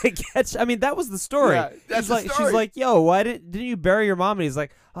 I mean, that was the story. Yeah, that's the story. She's like, yo, why didn't you bury your mom? And he's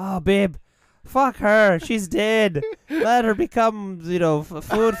like, oh, babe, fuck her. She's dead. Let her become,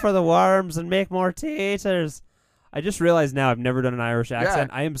 food for the worms and make more taters. I just realized now I've never done an Irish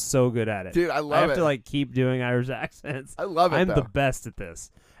accent. I am so good at it. Dude, I love it. I have to like keep doing Irish accents. I love it, I'm the best at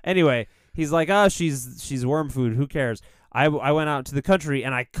this. Anyway, he's like, oh, she's worm food. Who cares? I went out to the country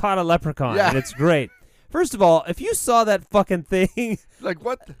and I caught a leprechaun, and it's great. First of all, if you saw that fucking thing, like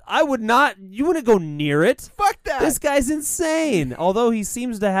what? I would not. You wouldn't go near it. Fuck that. This guy's insane. Although he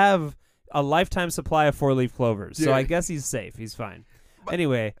seems to have a lifetime supply of 4-leaf clovers, so I guess he's safe. He's fine.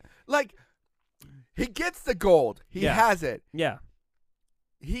 Anyway, like He gets the gold. He has it. Yeah.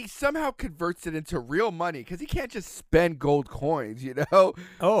 He somehow converts it into real money because he can't just spend gold coins, you know?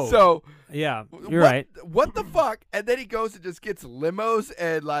 Oh. So, yeah, you're right. What the fuck? And then he goes and just gets limos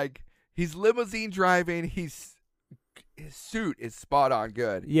and, like, he's limousine driving. His suit is spot on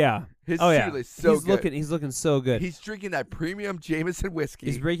good. Yeah. His suit is so good. He's looking so good. He's drinking that premium Jameson whiskey.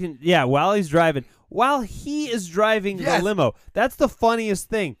 He's drinking, while he's driving. While he is driving the limo. That's the funniest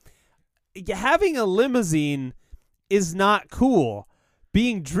thing. Having a limousine is not cool.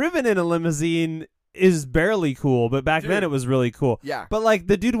 Being driven in a limousine is barely cool, but back then it was really cool. Yeah. But, like,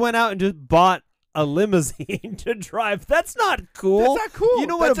 the dude went out and just bought a limousine to drive. That's not cool. That's not cool. You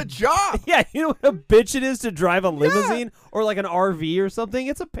know That's what a job. Yeah, you know what a bitch it is to drive a limousine or like an RV or something?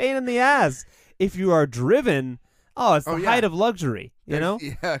 It's a pain in the ass. If you are driven, it's the height of luxury, you know?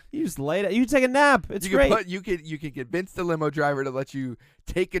 Yeah. You just lay down. You take a nap. It's great. You could convince the limo driver to let you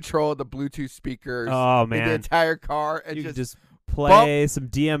take control of the Bluetooth speakers in the entire car and you just play some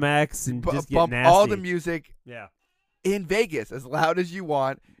DMX and just get bump nasty. all the music Yeah. in Vegas as loud as you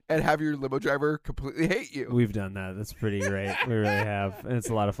want and have your limo driver completely hate you. We've done that. That's pretty great. We really have. And it's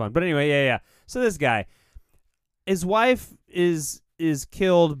a lot of fun. But anyway, yeah. So this guy, his wife is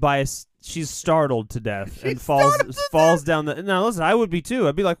killed by she's startled to death and falls down the. Now listen, I would be too.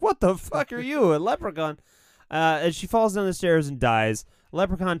 I'd be like, "What the fuck are you, a leprechaun?" And she falls down the stairs and dies.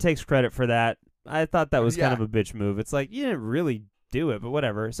 Leprechaun takes credit for that. I thought that was kind of a bitch move. It's like, you didn't really do it, but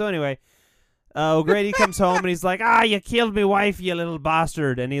whatever. So anyway, O'Grady comes home and he's like, you killed me wife, you little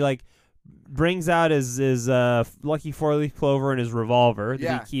bastard. And he, like, brings out his lucky 4-leaf clover and his revolver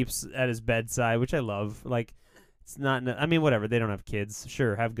that he keeps at his bedside, which I love. Like, it's not, I mean, whatever. They don't have kids.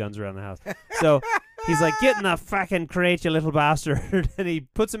 Sure, have guns around the house. So he's like, get in the fucking crate, you little bastard. And he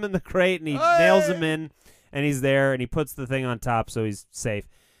puts him in the crate and he nails him in. And he's there and he puts the thing on top so he's safe.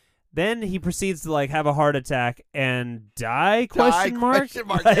 Then he proceeds to, like, have a heart attack and die? Question mark.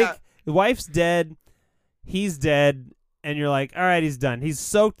 Like, the wife's dead, he's dead, and you're like, all right, he's done. He's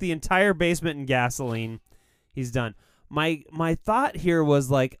soaked the entire basement in gasoline. He's done. My thought here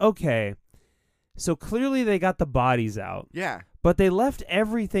was like, okay, so clearly they got the bodies out. Yeah. But they left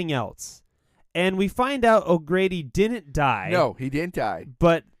everything else. And we find out O'Grady didn't die. No, he didn't die.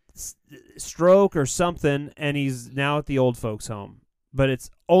 But stroke or something, and he's now at the old folks' home. But it's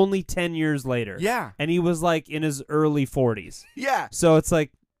only 10 years later. Yeah. And he was, like, in his early 40s. Yeah. So it's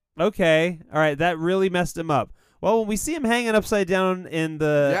like, okay, all right, that really messed him up. Well, when we see him hanging upside down in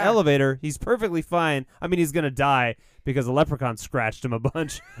the elevator, he's perfectly fine. I mean, he's going to die because a leprechaun scratched him a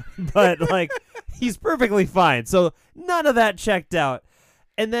bunch. But, like, he's perfectly fine. So none of that checked out.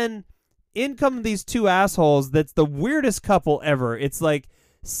 And then in come these two assholes that's the weirdest couple ever. It's like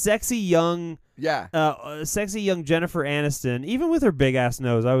sexy young... sexy young Jennifer Aniston, even with her big ass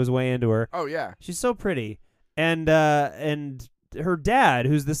nose, I was way into her. Oh yeah, she's so pretty, and her dad,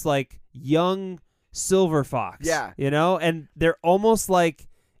 who's this like young silver fox. Yeah, you know, and they're almost like,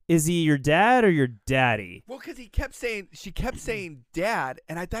 is he your dad or your daddy? Well, because she kept saying dad,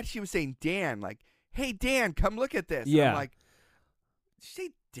 and I thought she was saying Dan, like, hey Dan, come look at this. Yeah, I'm like, did she say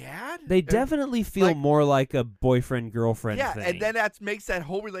dad? They definitely feel like, more like a boyfriend girlfriend thing. Yeah, and then that makes that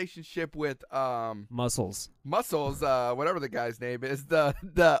whole relationship with Muscles, whatever the guy's name is,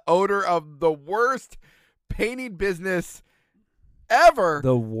 the owner of the worst painting business ever.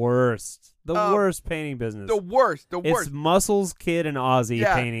 The worst painting business. The worst. It's Muscles Kid and Ozzy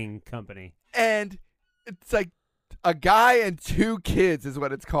Painting Company, and it's like a guy and two kids is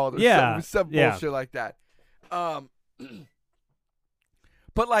what it's called. Or some bullshit like that.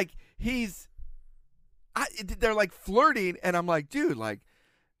 But, like, they're, like, flirting, and I'm like, dude, like,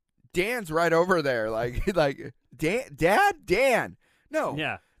 Dan's right over there. Like Dan? No.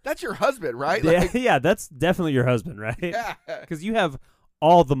 Yeah. That's your husband, right? Yeah, that's definitely your husband, right? Yeah. Because you have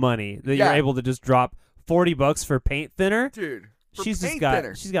all the money that you're able to just drop $40 for paint thinner. Dude, she's got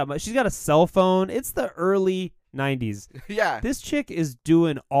a cell phone. It's the early 90s. Yeah. This chick is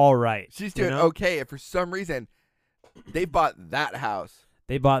doing all right. She's doing okay, and for some reason, they bought that house.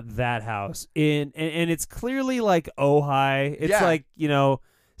 They bought that house and it's clearly like Ojai. It's like, you know,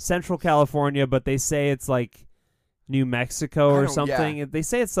 Central California, but they say it's like New Mexico or something. Yeah. They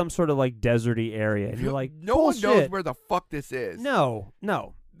say it's some sort of like deserty area, and you're like, no one knows where the fuck this is. No.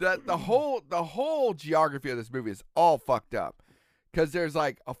 The whole geography of this movie is all fucked up because there's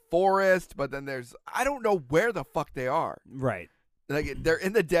like a forest, but then I don't know where the fuck they are. Right. Like they're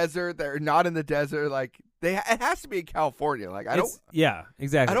in the desert. They're not in the desert. Like it has to be in California. Like yeah,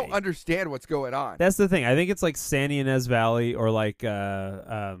 exactly. I don't understand what's going on. That's the thing. I think it's like San Ynez Valley or like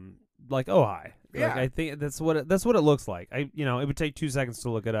Ojai. Yeah. Like, I think that's what it looks like. It would take 2 seconds to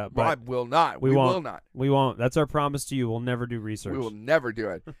look it up, but I will not. we will not. We won't. That's our promise to you. We'll never do research. We will never do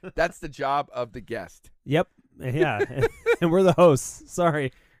it. That's the job of the guest. Yep. Yeah. And we're the hosts.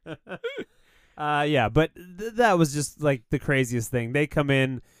 Sorry. Yeah, but that was just like the craziest thing. They come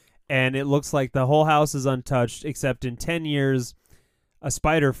in and it looks like the whole house is untouched, except in 10 years, a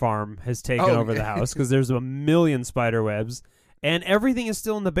spider farm has taken over the house because there's 1 million spider webs, and everything is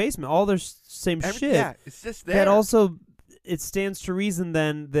still in the basement. All their same shit. Yeah, it's just there. That also, it stands to reason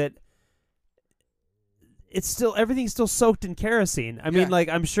then that everything's still soaked in kerosene. I mean, like,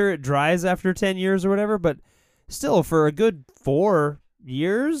 I'm sure it dries after 10 years or whatever, but still, for a good 4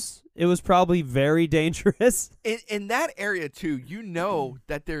 years, it was probably very dangerous. In that area, too,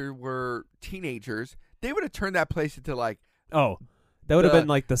 that there were teenagers. They would have turned that place into, like... Oh, that would have been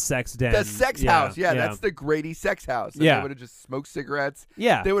like the sex den. The sex house. Yeah, that's the Grady sex house. And they would have just smoked cigarettes.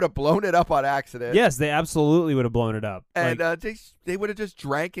 Yeah. They would have blown it up on accident. Yes, they absolutely would have blown it up. And they would have just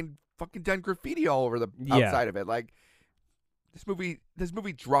drank and fucking done graffiti all over the outside of it. Like, this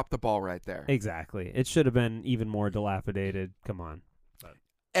movie dropped the ball right there. Exactly. It should have been even more dilapidated. Come on.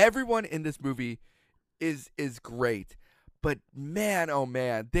 Everyone in this movie is great, but man, oh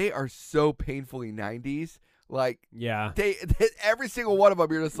man, they are so painfully 90s. Like, yeah, they every single one of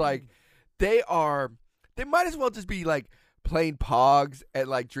them, you're just like, they might as well just be like playing Pogs and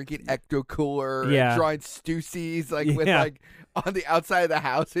like drinking Ecto Cooler and drawing Stussies with like on the outside of the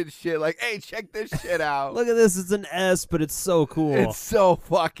house and shit. Like, hey, check this shit out. Look at this. It's an S, but it's so cool. It's so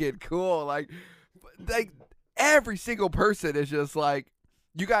fucking cool. Like every single person is just like,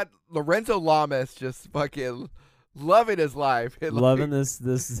 you got Lorenzo Lamas just fucking loving his life. And loving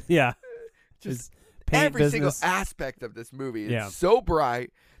this, yeah. Just paint every business. single aspect of this movie. It's so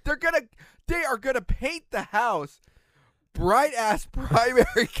bright. They are gonna paint the house bright ass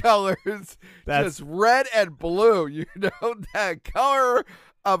primary colors. Just red and blue. You know, that color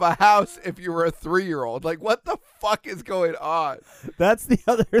of a house if you were a 3-year-old. Like, what the fuck is going on? That's the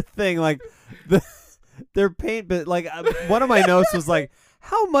other thing. Like, their paint, but like one of my notes was like,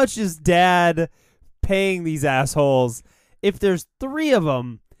 how much is Dad paying these assholes if there's 3 of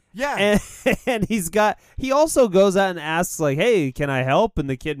them? Yeah. And he also goes out and asks, like, hey, can I help? And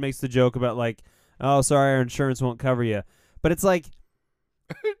the kid makes the joke about, like, oh, sorry, our insurance won't cover you. But it's like,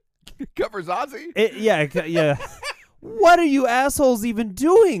 it covers Ozzy. Yeah. What are you assholes even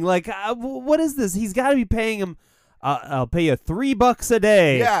doing? Like, what is this? He's got to be paying him. I'll pay you $3 a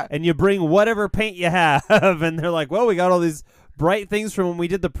day. Yeah. And you bring whatever paint you have. And they're like, well, we got all these bright things from when we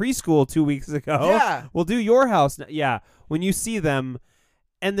did the preschool 2 weeks ago. Yeah. We'll do your house now. Yeah. When you see them,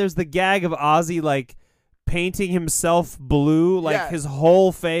 and there's the gag of Ozzy, like, painting himself blue, like his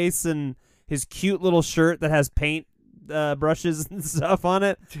whole face and his cute little shirt that has paint brushes and stuff on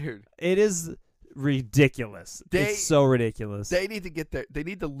it. Dude. It is ridiculous. It's so ridiculous. They need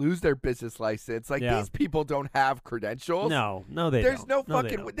to lose their business license. Like, these people don't have credentials. No, they There's don't. no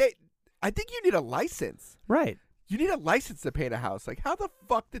fucking I think you need a license. Right. You need a license to paint a house. Like, how the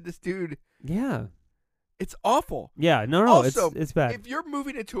fuck did this dude? Yeah. It's awful. Yeah, no, also, it's bad. If you're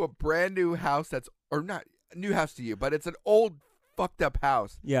moving into a brand new house or not a new house to you, but it's an old fucked up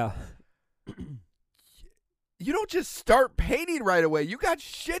house. Yeah. You don't just start painting right away. You got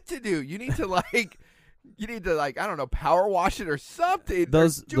shit to do. You need to I don't know, power wash it or something.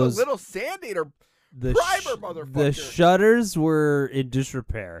 Do a little sanding or primer, motherfucker. The shutters were in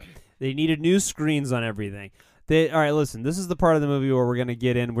disrepair. They needed new screens on everything. All right, listen, this is the part of the movie where we're going to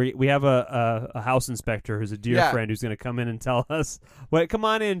get in. We have a house inspector who's a dear friend who's going to come in and tell us. Wait, come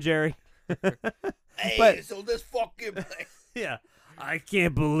on in, Jerry. So this fucking place. Yeah, I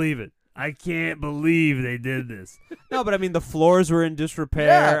can't believe it. I can't believe they did this. No, but I mean, the floors were in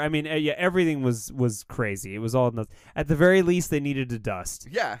disrepair. Yeah. I mean, everything was crazy. It was all nuts. At the very least, they needed to dust.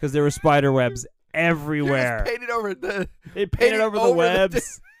 Yeah. Because there were spider webs everywhere. They painted over the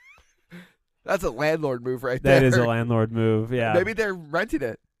webs. That's a landlord move right there. That is a landlord move, yeah. Maybe they're renting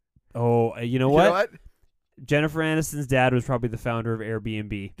it. Oh, you know what? Jennifer Aniston's dad was probably the founder of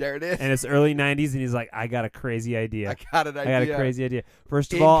Airbnb. There it is. And it's early 90s, and he's like, I got a crazy idea. I got a crazy idea.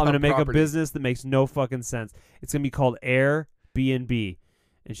 First of all, I'm going to make a business that makes no fucking sense. It's going to be called Airbnb.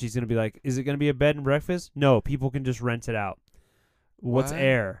 And she's going to be like, is it going to be a bed and breakfast? No, people can just rent it out. What's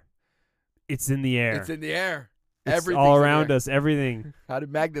air? It's in the air. It's in the air. It's all around us, everything. How do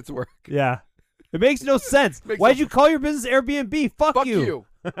magnets work? Yeah. It makes no sense. Why'd you call your business Airbnb? Fuck you.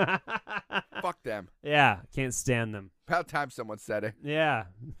 Fuck them. Yeah, can't stand them. About time someone said it. Yeah.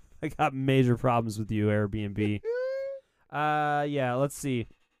 I got major problems with you, Airbnb. Yeah, let's see.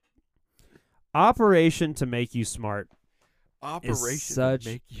 Operation to make you smart. Operation to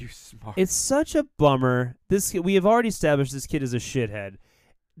make you smart. It's such a bummer. We have already established this kid is a shithead.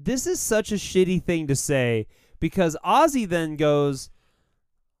 This is such a shitty thing to say because Ozzy then goes,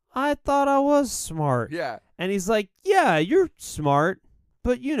 I thought I was smart. Yeah. And he's like, yeah, you're smart,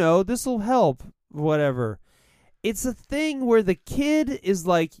 but this will help, whatever. It's a thing where the kid is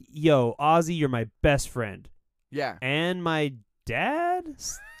like, yo, Ozzy, you're my best friend. Yeah. And my dad?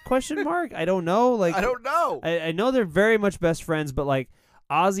 Question mark? I don't know. Like, I don't know. I know they're very much best friends, but like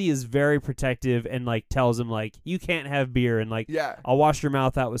Ozzy is very protective and like tells him like you can't have beer and like I'll wash your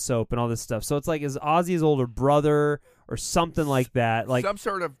mouth out with soap and all this stuff. So it's like is Ozzy his older brother or something like that? Like some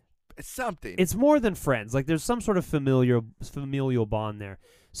sort of something. It's more than friends. Like there's some sort of familial bond there.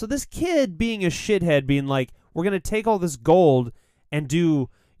 So this kid being a shithead, being like, we're gonna take all this gold and do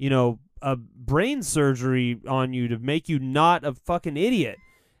a brain surgery on you to make you not a fucking idiot.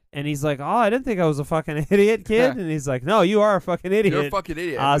 And he's like, oh, I didn't think I was a fucking idiot, kid. And he's like, no, you are a fucking idiot. You're a fucking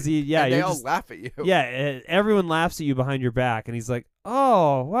idiot. Ozzy, yeah. And they all laugh at you. Yeah, everyone laughs at you behind your back. And he's like,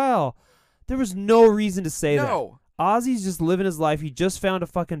 oh, well, there was no reason to say that. Ozzy's just living his life. He just found a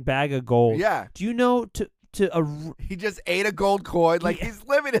fucking bag of gold. Yeah. Do you know he just ate a gold coin. Like, he's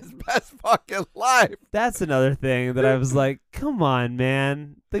living his best fucking life. That's another thing that I was like, come on,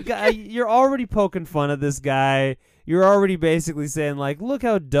 man. The guy, you're already poking fun at this guy. You're already basically saying, like, look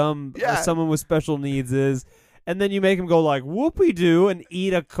how dumb someone with special needs is. And then you make him go, like, whoopee-doo and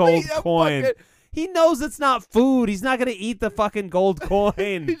eat a gold coin. He knows it's not food. He's not going to eat the fucking gold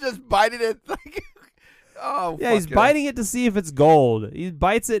coin. He's just biting it. Like, yeah, he's biting it to see if it's gold. He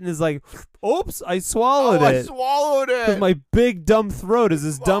bites it and is like, oops, I swallowed it. I swallowed it. Because my big dumb throat is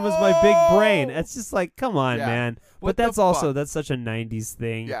as dumb as my big brain. It's just like, come on, man. But that's such a 90s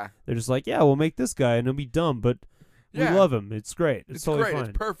thing. Yeah. They're just like, yeah, we'll make this guy and he'll be dumb, but we love him. It's great. It's totally fine.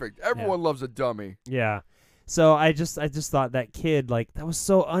 It's perfect. Everyone loves a dummy. Yeah. So I just thought that kid, like, that was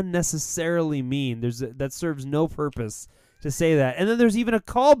so unnecessarily mean. That serves no purpose to say that. And then there's even a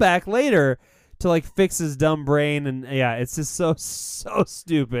callback later to like fix his dumb brain, and it's just so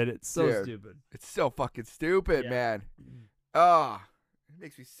stupid. It's so stupid. It's so fucking stupid, man. It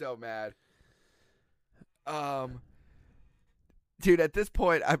makes me so mad. Dude, at this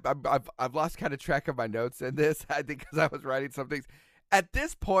point, I've lost kind of track of my notes in this. I think because I was writing some things. At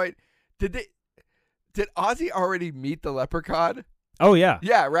this point, did Ozzy already meet the Leprechaun? Oh yeah,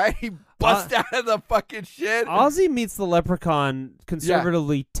 yeah, right. He busts out of the fucking shit. Ozzy meets the Leprechaun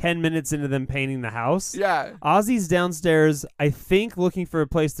conservatively 10 minutes into them painting the house. Yeah, Ozzy's downstairs, I think, looking for a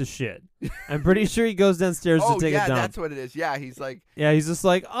place to shit. I'm pretty sure he goes downstairs to take a dump. That's what it is. Yeah, he's like, he's just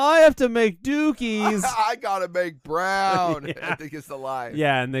like, I have to make dookies. I gotta make brown. I think it's the line.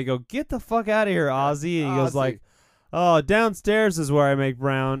 Yeah, and they go, get the fuck out of here, Ozzy. And he goes like, oh, downstairs is where I make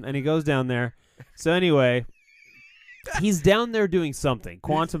brown, and he goes down there. So anyway. He's down there doing something,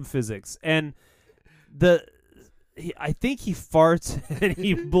 quantum physics, and I think he farts and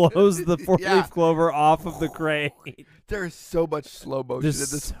he blows the four-leaf clover off of the crane. There's so much slow motion in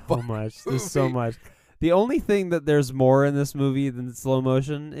this movie. There's so much. The only thing that there's more in this movie than slow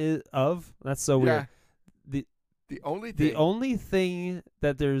motion that's so weird. The only thing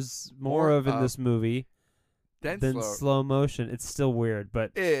that there's more of in this movie than slow motion, it's still weird,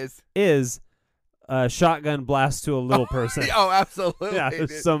 but is shotgun blast to a little person. Oh, absolutely. Yeah,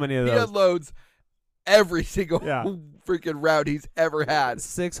 there's so many of those. He unloads every single freaking round he's ever had.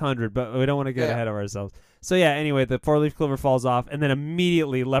 600, but we don't want to get ahead of ourselves. So anyway, the four-leaf clover falls off, and then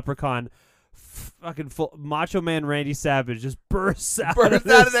immediately Leprechaun, fucking Macho Man Randy Savage, just bursts out of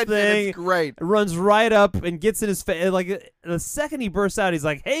that thing. It's great. Runs right up and gets in his face. Like the second he bursts out, he's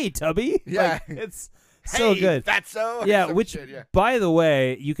like, "Hey, Tubby!" Yeah, like, it's. So good. Fatso. Yeah, by the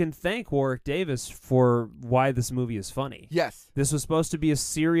way, you can thank Warwick Davis for why this movie is funny. Yes. This was supposed to be a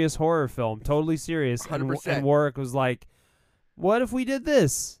serious horror film, totally serious. 100%. And Warwick was like, what if we did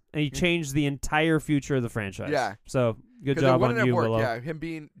this? And he changed the entire future of the franchise. Yeah. So, good job on you, Willow. Yeah, him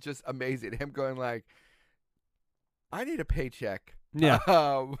being just amazing. Him going like, I need a paycheck. Yeah.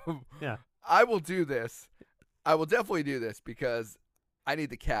 Yeah. I will do this. I will definitely do this because I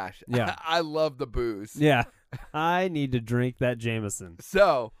need the cash. Yeah. I love the booze. Yeah. I need to drink that Jameson.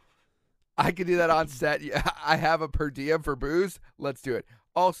 So, I can do that on set. Yeah, I have a per diem for booze. Let's do it.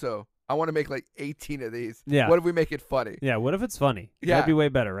 Also, I want to make like 18 of these. Yeah. What if we make it funny? Yeah, what if it's funny? Yeah. That'd be way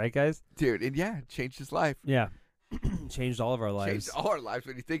better, right, guys? Dude, and it changed his life. Yeah. Changed all of our lives. Changed all our lives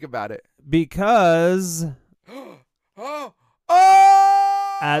when you think about it. Because... oh!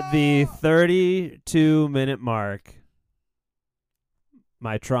 At the 32-minute mark...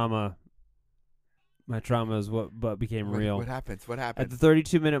 My trauma is what became real. What happens? What happens? At the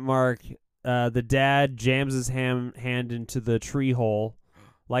 32-minute mark, the dad jams his hand into the tree hole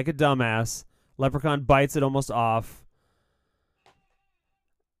like a dumbass. Leprechaun bites it almost off.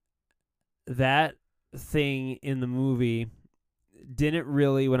 That thing in the movie didn't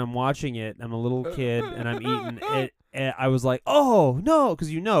really, when I'm watching it, I'm a little kid and I'm eating it. I was like, oh, no,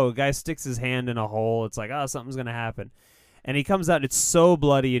 because a guy sticks his hand in a hole. It's like, oh, something's going to happen. And he comes out, it's so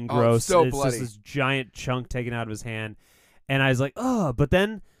bloody and gross. So it's bloody. Just this giant chunk taken out of his hand. And I was like, oh, but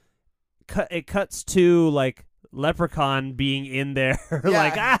then it cuts to, like, Leprechaun being in there,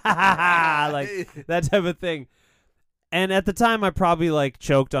 like, like that type of thing. And at the time, I probably, like,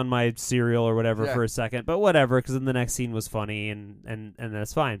 choked on my cereal or whatever for a second. But whatever, because then the next scene was funny, and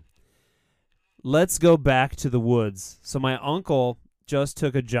that's fine. Let's go back to the woods. So my uncle just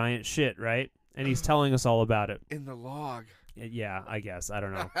took a giant shit, right? And he's telling us all about it. In the log. Yeah, I guess. I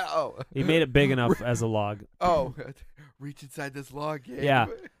don't know. Oh. He made it big enough as a log. Oh, reach inside this log, Gabe. Yeah.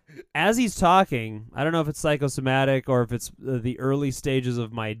 As he's talking, I don't know if it's psychosomatic or if it's the early stages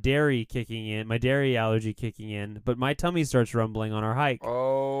of my dairy allergy kicking in, but my tummy starts rumbling on our hike.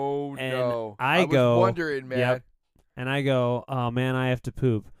 Oh, and no. I was wondering, man. Yep, and I go, oh, man, I have to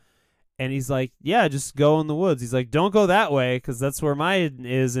poop. And he's like, yeah, just go in the woods. He's like, don't go that way because that's where mine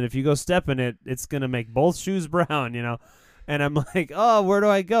is, and if you go step in it, it's going to make both shoes brown, you know? And I'm like, oh, where do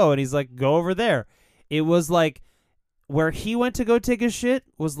I go? And he's like, go over there. It was like where he went to go take a shit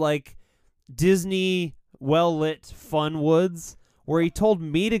was like Disney well-lit fun woods. Where he told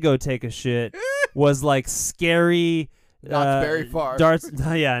me to go take a shit was like scary. Not very far. Not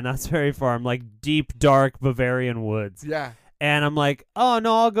very far. I'm like deep, dark Bavarian woods. Yeah. And I'm like, oh,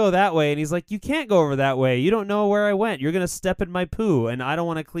 no, I'll go that way. And he's like, you can't go over that way. You don't know where I went. You're going to step in my poo, and I don't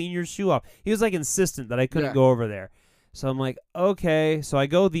want to clean your shoe off. He was like insistent that I couldn't go over there. So I'm like, okay. So I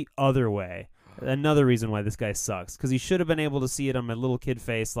go the other way. Another reason why this guy sucks, because he should have been able to see it on my little kid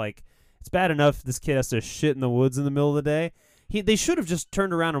face. Like, it's bad enough this kid has to shit in the woods in the middle of the day. They should have just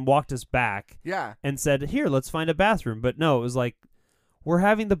turned around and walked us back. Yeah. And said, here, let's find a bathroom. But no, it was like, we're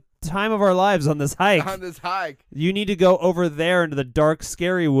having the time of our lives on this hike. You need to go over there into the dark,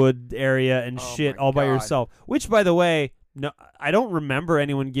 scary wood area and shit all by yourself. Which, by the way, no, I don't remember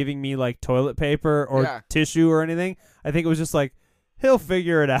anyone giving me like toilet paper or tissue or anything. I think it was just like, he'll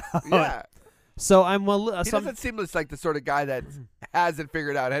figure it out. Yeah. So I'm he doesn't seem like the sort of guy that hasn't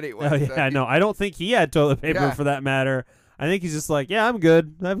figured out anyway. Oh, yeah, no, I don't think he had toilet paper for that matter. I think he's just like, yeah, I'm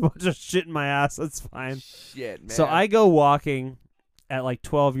good. I have a bunch of shit in my ass. That's fine. Shit, man. So I go walking at like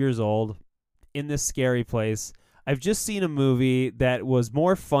 12 years old in this scary place. I've just seen a movie that was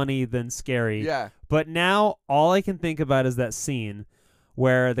more funny than scary. Yeah. But now all I can think about is that scene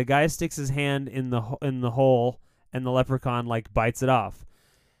where the guy sticks his hand in the hole and the leprechaun like bites it off.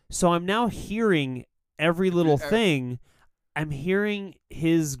 So I'm now hearing every little thing. I'm hearing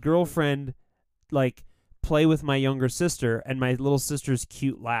his girlfriend like play with my younger sister and my little sister's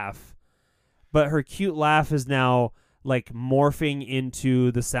cute laugh. But her cute laugh is now like morphing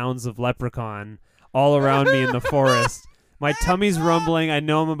into the sounds of Leprechaun all around me in the forest. My tummy's rumbling. I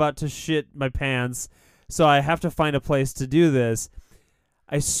know I'm about to shit my pants, so I have to find a place to do this.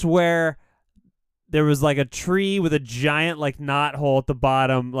 I swear there was like a tree with a giant like knot hole at the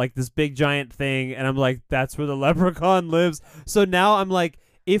bottom, like this big giant thing, and I'm like, that's where the Leprechaun lives. So now I'm like,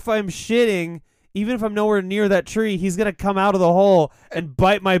 if I'm shitting, even if I'm nowhere near that tree, he's going to come out of the hole and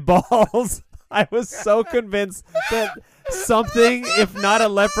bite my balls. I was so convinced that something, if not a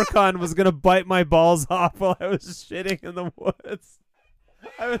leprechaun, was going to bite my balls off while I was shitting in the woods.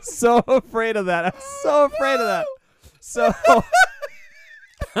 I was so afraid of that. So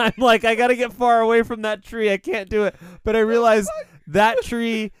I'm like, I got to get far away from that tree. I can't do it. But I realized that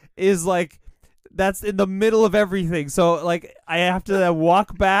tree is like, that's in the middle of everything. So like I have to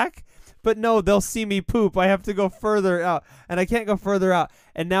walk back. But no, they'll see me poop. I have to go further out, and I can't go further out.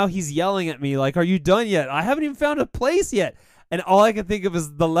 And now he's yelling at me like, are you done yet? I haven't even found a place yet. And all I can think of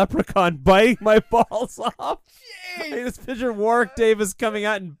is the leprechaun biting my balls off. I just picture Warwick Davis coming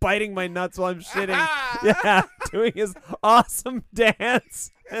out and biting my nuts while I'm shitting. Yeah, doing his awesome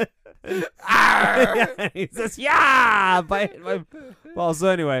dance. And he says, yeah, biting my balls. So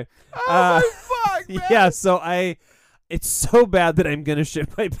anyway. My fuck, man. Yeah, so it's so bad that I'm going to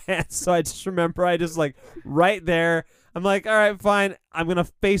shit my pants. So I just remember I just like right there. I'm like, all right, fine. I'm going to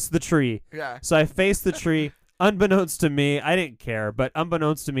face the tree. Yeah. So I faced the tree. Unbeknownst to me, I didn't care. But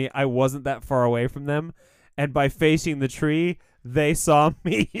unbeknownst to me, I wasn't that far away from them. And by facing the tree, they saw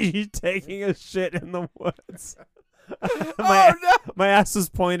me taking a shit in the woods. My ass was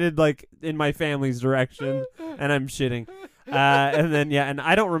pointed like in my family's direction. And I'm shitting. And then and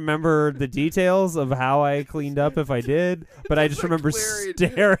I don't remember the details of how I cleaned up if I did, but I just remember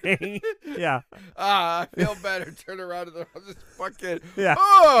staring. Yeah. I feel better. Turn around and I'm just fucking. Yeah.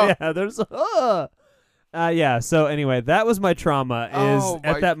 Oh! Yeah. There's. Yeah. So anyway, that was my trauma.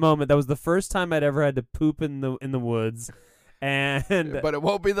 At that moment, that was the first time I'd ever had to poop in the woods. But it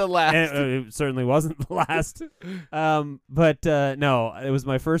won't be the last. It certainly wasn't the last. No, it was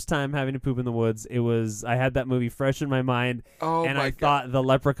my first time having to poop in the woods. I had that movie fresh in my mind, and I thought the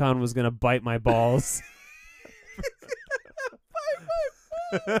leprechaun was gonna bite my balls.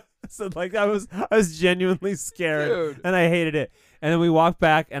 So I was genuinely scared, dude. And I hated it. And then we walked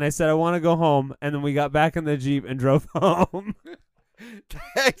back, and I said I want to go home, and then we got back in the Jeep and drove home.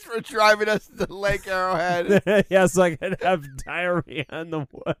 Thanks for driving us to Lake Arrowhead. Yeah, so I could have diarrhea in the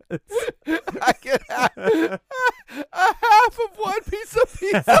woods. I could have a half of one piece of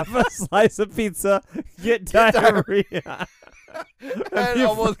pizza. Have a slice of pizza, get diarrhea. And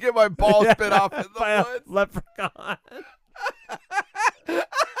almost get my balls bit off in the woods. Leprechaun.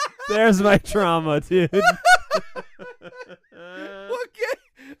 There's my trauma, dude. Okay.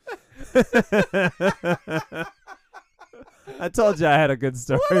 I told you I had a good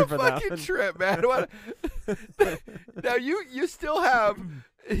story what a for that fucking trip, man. Now you still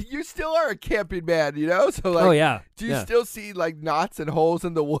are a camping man, you know? So oh yeah. Do you still see knots and holes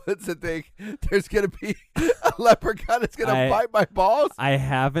in the woods and think there's gonna be a leprechaun that's gonna bite my balls? I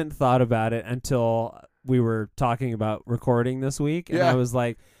haven't thought about it until we were talking about recording this week, and I was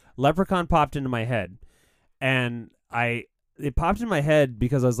like, leprechaun popped into my head, and it popped in my head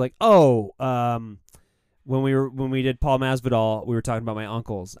because I was like, when we did Paul Masvidal, we were talking about my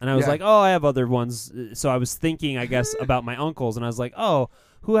uncles, and I was like, I have other ones. So I was thinking, I guess, about my uncles, and I was like,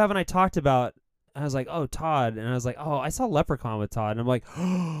 who haven't I talked about? And I was like, Todd, and I was like, I saw Leprechaun with Todd, and I'm like,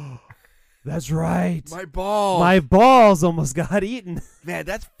 that's right, my balls almost got eaten. Man,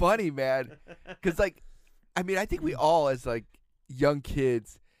 that's funny, man, because I think we all as young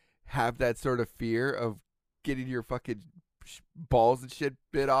kids have that sort of fear of getting your fucking balls and shit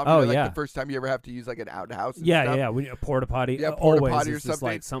bit off. The first time you ever have to use an outhouse. When a porta potty. Yeah, porta potty or it's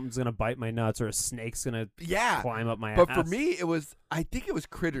something. Just something's gonna bite my nuts or a snake's gonna climb up my ass. But for me, I think it was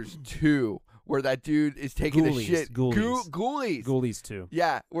Critters 2, where that dude is taking a shit. Ghoulies. Ghoulies 2.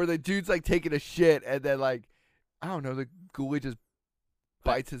 Yeah, where the dude's taking a shit and then I don't know, the ghoulie just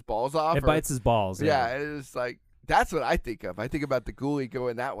bites his balls off. It bites his balls. Yeah, it's that's what I think of. I think about the ghoulie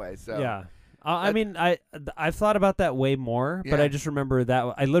going that way. So yeah. I've thought about that way more, but I just remember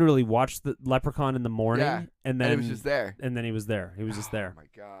that I literally watched the Leprechaun in the morning, and then he was just there. And then he was there. He was just there. Oh my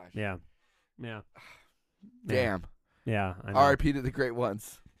gosh. Yeah. Yeah. Damn. Yeah. R.I.P. to the great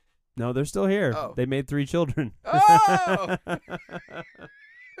ones. No, they're still here. Oh. They made 3 children. Oh.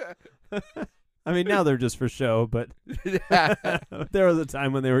 Now they're just for show, but there was a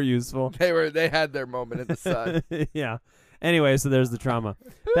time when they were useful. They had their moment in the sun. Yeah. Anyway, so there's the trauma.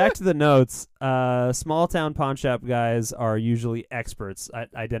 Back to the notes. Small town pawn shop guys are usually experts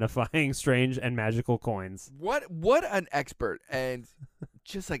at identifying strange and magical coins. What an expert. And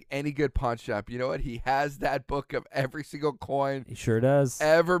just like any good pawn shop, you know what? He has that book of every single coin. He sure does.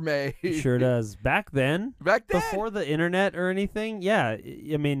 Ever made. He sure does. Back then. Before the internet or anything, yeah.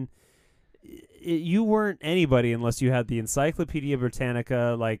 You weren't anybody unless you had the Encyclopedia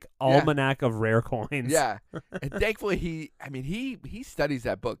Britannica, almanac of rare coins. Yeah, and thankfully he studies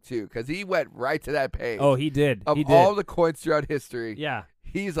that book too, because he went right to that page. Oh, he did. All the coins throughout history. Yeah,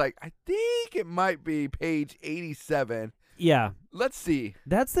 he's like, I think it might be page 87. Yeah, let's see.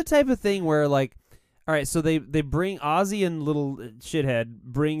 That's the type of thing where all right, so they bring Ozzy and little shithead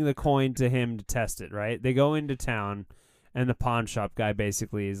bring the coin to him to test it. Right, they go into town. And the pawn shop guy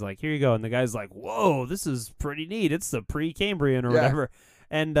basically is like, here you go. And the guy's like, whoa, this is pretty neat. It's the pre-Cambrian or whatever.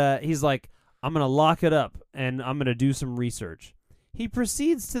 And he's like, I'm going to lock it up, and I'm going to do some research. He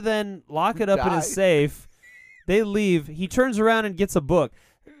proceeds to then lock it up in his safe. They leave. He turns around and gets a book.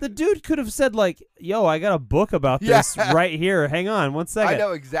 The dude could have said, yo, I got a book about this right here. Hang on 1 second. I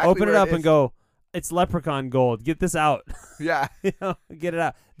know exactly. Open it up and go, it's leprechaun gold. Get this out. Yeah. Get it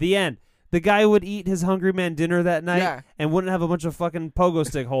out. The end. The guy would eat his Hungry Man dinner that night and wouldn't have a bunch of fucking pogo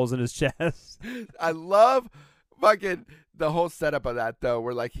stick holes in his chest. I love fucking the whole setup of that, though,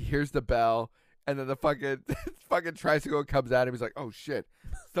 where he hears the bell and then the fucking tricycle comes at him. He's like, oh, shit.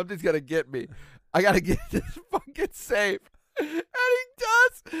 Something's going to get me. I got to get this fucking safe. And he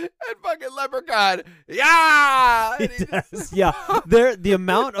does. And fucking Leprechaun Yeah. He And he just- does. Yeah, the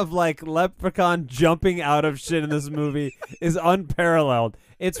amount of like Leprechaun jumping out of shit in this movie is unparalleled.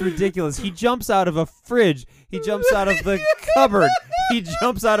 It's ridiculous. He jumps out of a fridge. He jumps out of the cupboard. He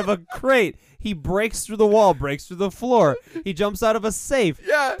jumps out of a crate. He breaks through the wall, breaks through the floor. He jumps out of a safe.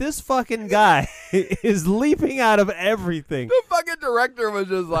 Yeah. This fucking guy is leaping out of everything. The fucking director was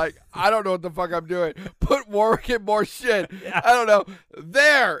just like, I don't know what the fuck I'm doing. Put Warwick in more shit. Yeah. I don't know.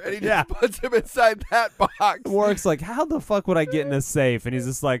 There. And he just Yeah. puts him inside that box. Warwick's like, how the fuck would I get in a safe? And he's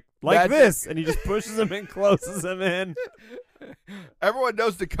just like That's this. And he just pushes him and closes him in. Everyone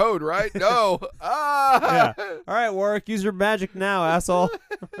knows the code, right? No. Yeah. All right, Warwick, use your magic now, asshole.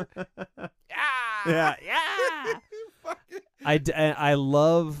 Yeah. Yeah. I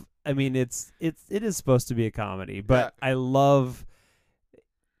love. I mean, it is supposed to be a comedy, but I love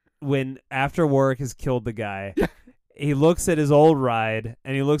when after Warwick has killed the guy, he looks at his old ride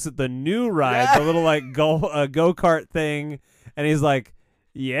and he looks at the new ride, the little like go-kart thing, and he's like,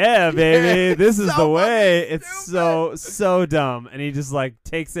 "Yeah, baby, this is the way." It's so dumb, and he just like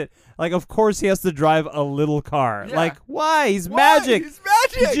takes it. Like, of course, he has to drive a little car. Yeah. Like, why? He's magic. He's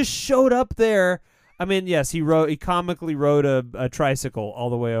magic. He just showed up there. I mean, yes, he comically rode a tricycle all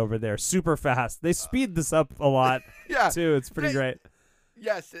the way over there, super fast. They speed this up a lot, too. It's pretty great.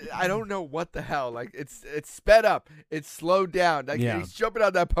 Yes, I don't know what the hell. Like it's sped up, it's slowed down. Like he's jumping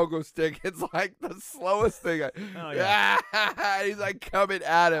on that pogo stick. It's like the slowest thing. He's like coming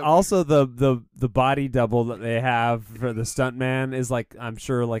at him. Also, the body double that they have for the stuntman is like, I'm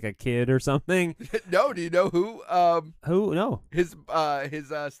sure, like a kid or something. No, do you know who? Who? No. His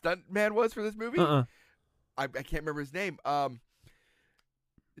stuntman was for this movie. I can't remember his name.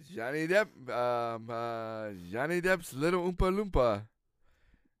 Johnny Depp. Johnny Depp's little Oompa Loompa.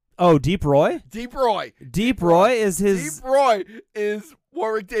 Oh, Deep Roy? Deep Roy. Deep Roy is his... Deep Roy is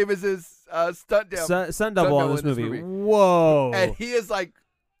Warwick Davis's stunt double in this movie. Whoa. And he is like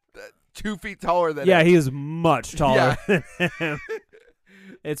 2 feet taller than him. Yeah, he is much taller than him.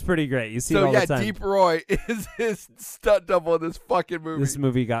 It's pretty great. You see it all the time. Deep Roy is his stunt double in this fucking movie. This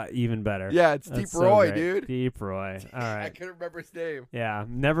movie got even better. Yeah, it's That's Deep Roy, great. dude. Deep Roy. All right. I couldn't remember his name. Yeah,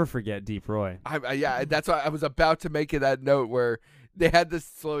 never forget Deep Roy. That's why I was about to make it that note where they had to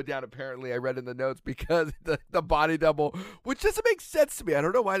slow it down, apparently, I read in the notes, because the body double, which doesn't make sense to me. I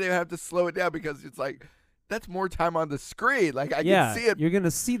don't know why they have to slow it down, because it's like, that's more time on the screen. Like, I can see it. You're going to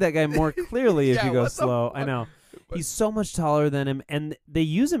see that guy more clearly if you go slow. I know. But he's so much taller than him, and they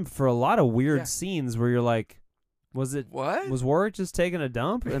use him for a lot of weird scenes where you're like, was Warwick just taking a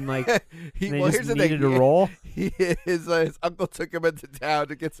dump and like he they here's just the needed thing. to roll? His uncle took him into town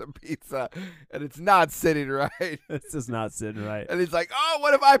to get some pizza, and it's not sitting right. It's just not sitting right. And he's like, "Oh,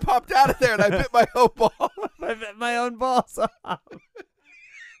 what if I popped out of there and I bit my own ball? I bit my own balls off."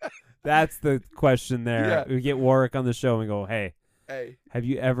 That's the question there. Yeah. We get Warwick on the show and we go, hey, Hey, have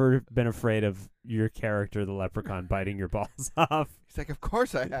you ever been afraid of your character, the leprechaun, biting your balls off? he's like, "Of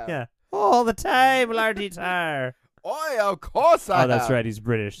course I have. Yeah. All the time, Lardy Tar. Oi, of course I have. Oh, that's right. He's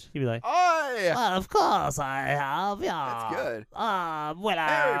British. He'd be like, Oi, Of course I have, yeah. that's good. Well,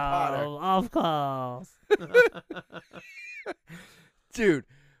 Harry Potter. of course. Dude,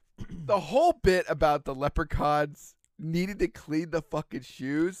 the whole bit about the leprechauns needing to clean the fucking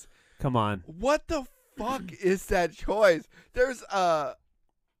shoes. come on. What the fuck is that choice? There's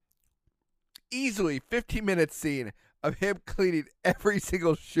easily 15-minute scene of him cleaning every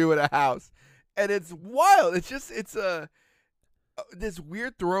single shoe in a house, and it's wild. It's this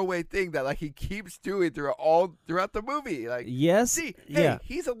weird throwaway thing that like he keeps doing throughout the movie. Like, Yes. see, yeah. hey,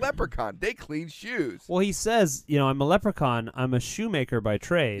 he's a leprechaun. They clean shoes. Well, he says, I'm a leprechaun. I'm a shoemaker by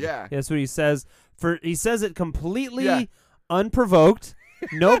trade. Yeah. That's what he says. He says it completely Yeah. unprovoked.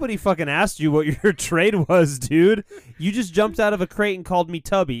 Nobody fucking asked you what your trade was, dude. You just jumped out of a crate and called me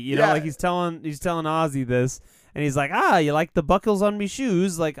Tubby. Yeah. Like he's telling Ozzy this, and he's like, you like the buckles on me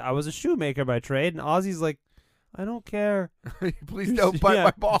shoes? Like I was a shoemaker by trade, and Ozzy's like, I don't care. Please don't bite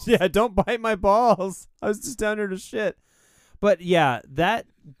my balls. Yeah, don't bite my balls. I was just down here to shit. But yeah, that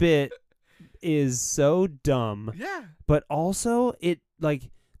bit is so dumb. Yeah. But also,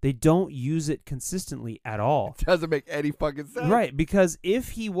 they don't use it consistently at all. It doesn't make any fucking sense. Right, because if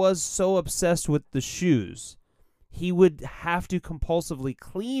he was so obsessed with the shoes, he would have to compulsively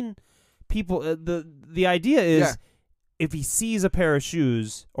clean people. The idea is, if he sees a pair of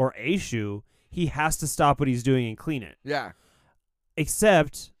shoes or a shoe, he has to stop what he's doing and clean it. Yeah.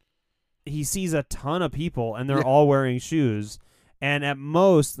 Except he sees a ton of people and they're all wearing shoes. And at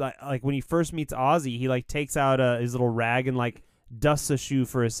most, like when he first meets Ozzy, he like takes out his little rag and like dusts a shoe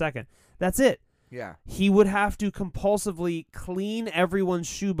for a second. That's it. Yeah. He would have to compulsively clean everyone's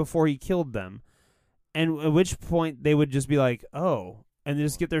shoe before he killed them. and at which point they would just be like, oh, and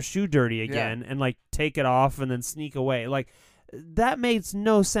just get their shoe dirty again and like take it off and then sneak away. Like that makes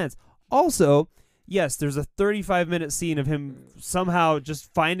no sense. Also, yes, there's a 35-minute scene of him somehow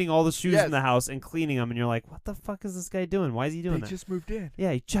just finding all the shoes in the house and cleaning them, and you're like, what the fuck is this guy doing? Why is he doing that? They just moved in.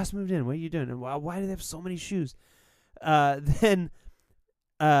 Yeah, he just moved in. What are you doing? And why do they have so many shoes?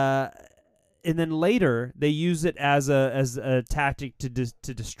 And then later they use it as a tactic to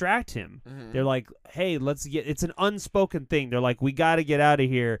distract him. Mm-hmm. They're like, hey, let's get. It's an unspoken thing. They're like, we got to get out of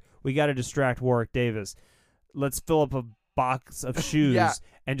here. We got to distract Warwick Davis. Let's fill up a box of shoes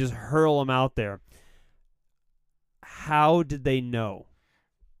and just hurl them out there. How did they know?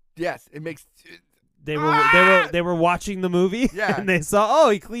 Yes, it makes. They were watching the movie and they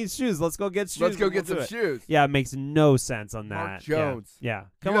saw, he cleans shoes. Let's go get shoes. Let's go get some shoes. Yeah, it makes no sense on that. Mark Jones. Yeah.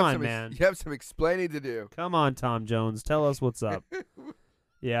 Come on, man. You have some explaining to do. Come on, Tom Jones. Tell us what's up.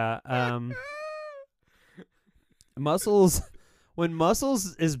 Yeah. Muscles. When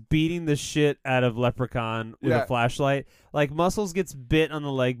Muscles is beating the shit out of Leprechaun with a flashlight, like Muscles gets bit on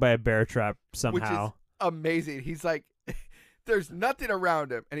the leg by a bear trap somehow. Which is amazing. He's like, there's nothing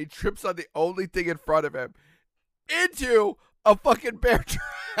around him, and he trips on the only thing in front of him into a fucking bear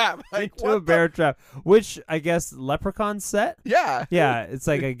trap. Like, into a bear trap, which I guess Leprechaun set? Yeah. Yeah, it's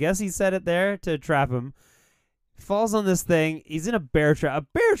like, I guess he set it there to trap him. Falls on this thing. He's in a bear trap. A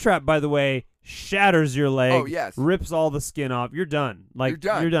bear trap, by the way, shatters your leg. Oh, yes. Rips all the skin off. You're done. Like,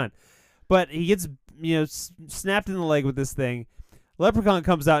 you're done. But he gets, snapped in the leg with this thing. Leprechaun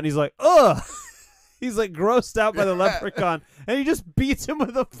comes out, and he's like, ugh! He's like grossed out by the leprechaun, and he just beats him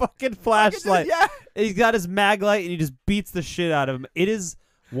with a fucking flashlight. He's got his mag light, and he just beats the shit out of him. It is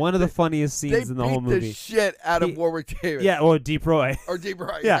one of the funniest scenes in the whole movie. They beat the shit out of Warwick Davis. Yeah, or Deep Roy. Or Deep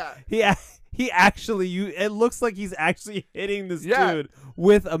Roy, He actually, it looks like he's actually hitting this dude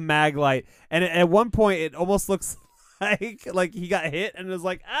with a mag light. And at one point, it almost looks like he got hit and was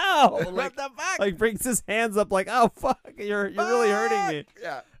like, ow. What the fuck? Like brings his hands up like, oh, fuck, you're really hurting me.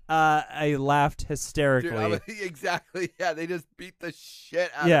 Yeah. I laughed hysterically. Dude, exactly. Yeah, they just beat the shit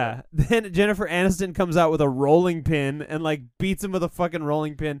out of him. Yeah. Then Jennifer Aniston comes out with a rolling pin and like beats him with a fucking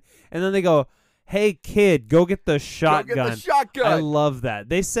rolling pin. And then they go, hey, kid, go get the shotgun. Go get the shotgun. I love that.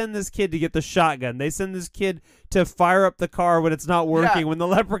 They send this kid to get the shotgun. They send this kid to fire up the car when it's not working. When the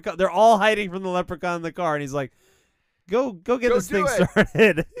leprechaun, they're all hiding from the leprechaun in the car. And he's like, go get this thing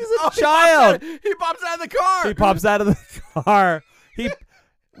started. He's a child. He pops out of the car. He pops out of the car.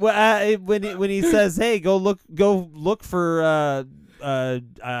 When he says, "Hey, go look for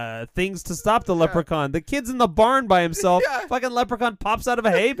things to stop the leprechaun," the kid's in the barn by himself. Fucking leprechaun pops out of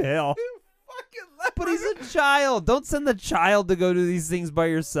a hay bale. But he's a child. Don't send the child to go do these things by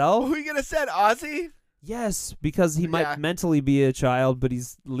yourself. Who are you gonna send, Ozzy? Yes, because he might mentally be a child, but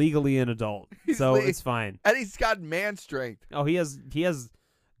he's legally an adult, so it's fine. And he's got man strength. Oh, he has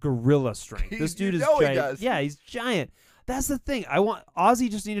gorilla strength. This dude is giant. He does. Yeah, he's giant. That's the thing. Ozzy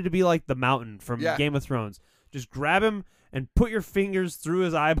just needed to be like the Mountain from Game of Thrones. Just grab him and put your fingers through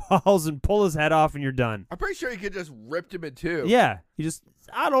his eyeballs and pull his head off, and you're done. I'm pretty sure he could just rip him in two. Yeah,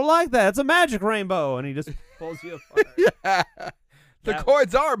 I don't like that. It's a magic rainbow, and he just pulls you apart. The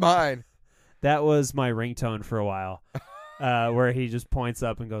cords are mine. That was my ringtone for a while, where he just points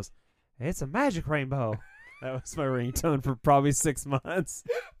up and goes, "It's a magic rainbow." That was my ringtone for probably 6 months.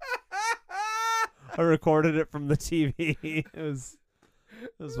 I recorded it from the TV. It was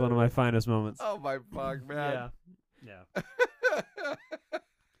one of my finest moments. Oh my fuck, man. Yeah.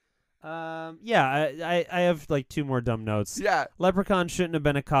 I have like 2 more dumb notes. Yeah. Leprechaun shouldn't have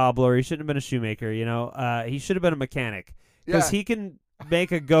been a cobbler. He shouldn't have been a shoemaker. He should have been a mechanic because he can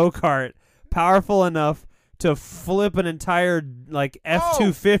make a go-kart powerful enough to flip an entire like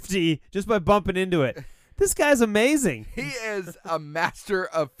F-250 just by bumping into it. This guy's amazing. He is a master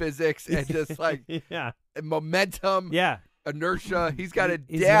of physics and just like momentum, inertia. He's got it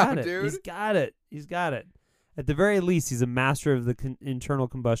down, dude. He's got it. At the very least, he's a master of the internal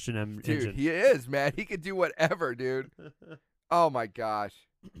combustion engine. Dude, he is, man. He can do whatever, dude. Oh my gosh.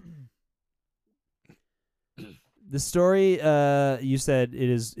 The story, you said it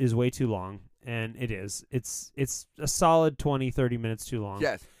is way too long, and it is. It's a solid 20, 30 minutes too long.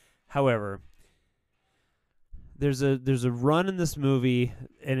 Yes. However, there's a run in this movie,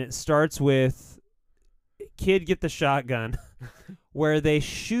 and it starts with kid get the shotgun, where they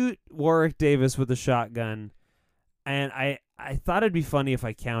shoot Warwick Davis with a shotgun, and I thought it'd be funny if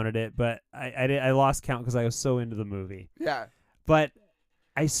I counted it, but I lost count because I was so into the movie. Yeah. But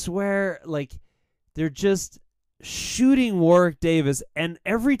I swear, like, they're just shooting Warwick Davis, and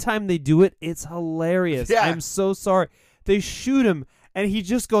every time they do it, it's hilarious. Yeah. I'm so sorry. They shoot him, and he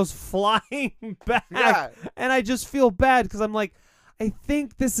just goes flying back. Yeah. And I just feel bad because I'm like, I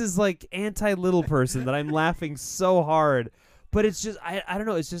think this is like anti-little person that I'm laughing so hard, but it's just I don't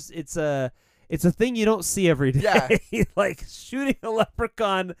know. It's just it's a thing you don't see every day. Yeah. Like shooting a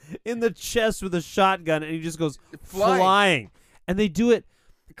leprechaun in the chest with a shotgun, and he just goes flying. And they do it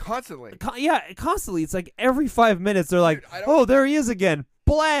Constantly. Constantly. It's like every 5 minutes they're like, oh, there he is again.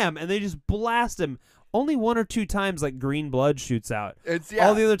 Blam! And they just blast him. Only 1 or 2 times like green blood shoots out.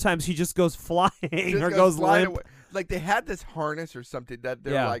 All the other times he just goes flying or goes limp. Away. Like they had this harness or something that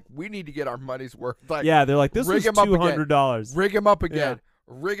they're like, we need to get our money's worth. Like, they're like, this was $200. Rig him up again.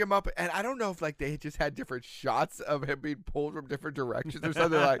 Rig him up. And I don't know if like they just had different shots of him being pulled from different directions or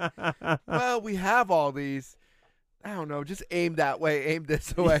something. Like, well, we have all these. I don't know. Just aim that way. Aim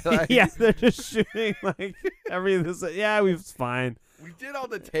this way. Like, yeah, they're just shooting like everything. Yeah, it's fine. We did all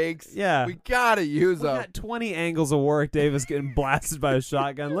the takes. Yeah. We got to use them. We got 20 angles of Warwick Davis getting blasted by a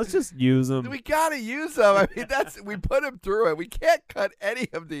shotgun. Let's just use them. We got to use them. I mean, we put him through it. We can't cut any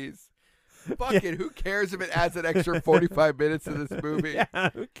of these. Fuck it. Who cares if it adds an extra 45 minutes to this movie?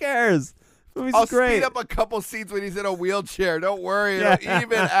 Yeah, who cares? I'll great. speed up a couple scenes when he's in a wheelchair. Don't worry. It'll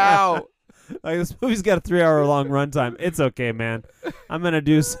even out. Like this movie's got a 3-hour-long runtime. It's okay, man. I'm gonna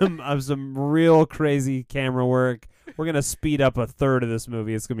do some real crazy camera work. We're gonna speed up a third of this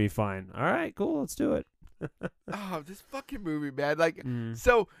movie. It's gonna be fine. All right, cool. Let's do it. Oh, this fucking movie, man. Like,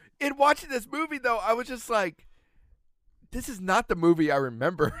 so in watching this movie though, I was just like, this is not the movie I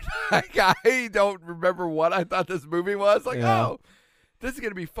remembered. Like, I don't remember what I thought this movie was. Like, oh, this is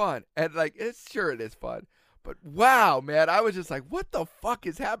gonna be fun, and like, it is fun. But wow, man, I was just like, what the fuck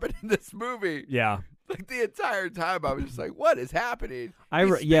is happening in this movie? Yeah. Like the entire time, I was just like, what is happening?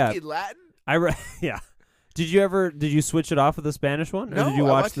 Speaking Latin? Yeah. Did you switch it off with the Spanish one? No, or did you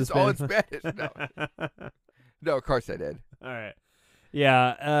watch the all in Spanish? Spanish. No. No, of course I did. All right.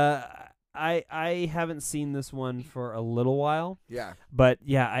 Yeah. I haven't seen this one for a little while. Yeah. But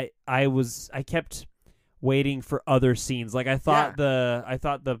yeah, I kept waiting for other scenes. Like I thought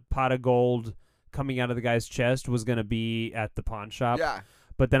the pot of gold coming out of the guy's chest was going to be at the pawn shop. Yeah.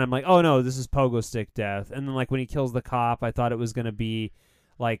 But then I'm like, oh no, this is pogo stick death. And then like when he kills the cop, I thought it was going to be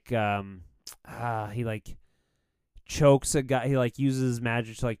like he like chokes a guy. He like uses his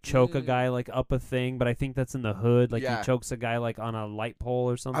magic to like choke a guy like up a thing, but I think that's in the hood. Like he chokes a guy like on a light pole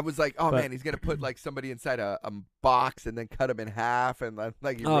or something. I was like, oh man, he's going to put like somebody inside a box and then cut him in half and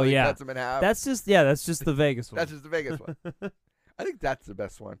like he really cuts him in half. That's just the Vegas one. That's just the Vegas one. I think that's the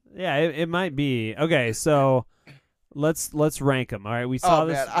best one. Yeah, it might be. Okay, so let's rank them. All right, we saw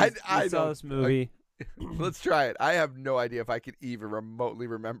this. Man, we saw this movie. Let's try it. I have no idea if I can even remotely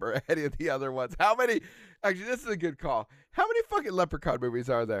remember any of the other ones. How many? Actually, this is a good call. How many fucking Leprechaun movies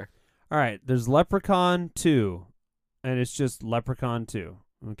are there? All right, there's Leprechaun 2, and it's just Leprechaun 2.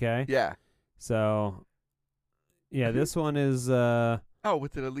 Okay. Yeah. So, yeah, this one is.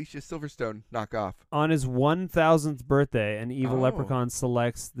 With an Alicia Silverstone knockoff. On his 1,000th birthday, an evil leprechaun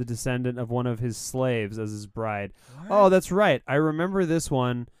selects the descendant of one of his slaves as his bride. What? Oh, that's right. I remember this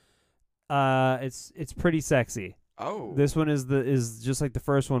one. It's pretty sexy. Oh. This one is just like the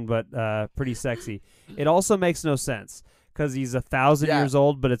first one, but pretty sexy. It also makes no sense because he's 1,000 years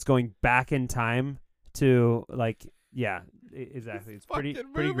old, but it's going back in time to like exactly. It's pretty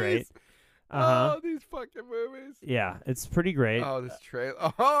great. Oh, these fucking movies. Yeah, it's pretty great. Oh, this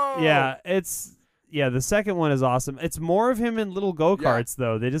trailer. Oh. Yeah, the second one is awesome. It's more of him in little go-karts,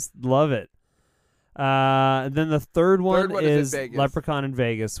 though. They just love it. Then the third one is Leprechaun in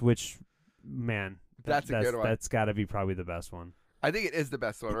Vegas, which, man, that's a good one. That's got to be probably the best one. I think it is the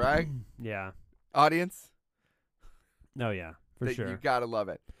best one, right? Yeah. Audience? Oh, yeah, for sure. You got to love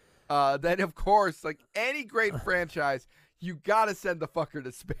it. Then, of course, like any great franchise, you got to send the fucker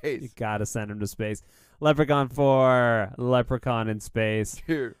to space. You got to send him to space. Leprechaun 4, Leprechaun in space.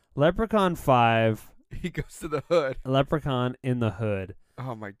 Dude. Leprechaun 5. He goes to the hood. Leprechaun in the hood.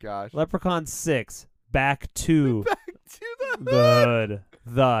 Oh, my gosh. Leprechaun 6, back to the hood.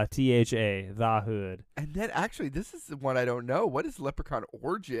 The THA, the hood. And then, actually, this is the one I don't know. What is Leprechaun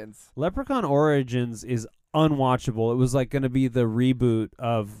Origins? Leprechaun Origins is unwatchable. It was like going to be the reboot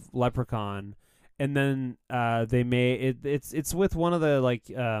of Leprechaun. And then they made it's with one of the like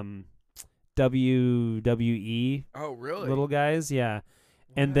WWE little guys, yeah. What?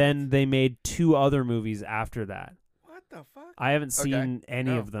 And then they made 2 other movies after that. What the fuck? I haven't seen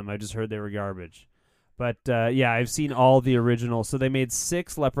any of them. I just heard they were garbage. But yeah, I've seen all the original. So they made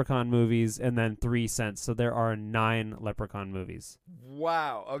 6 Leprechaun movies and then 3 cents. So there are 9 Leprechaun movies.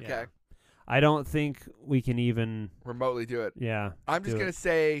 Wow. Okay. Yeah. I don't think we can even remotely do it. Yeah. I'm just gonna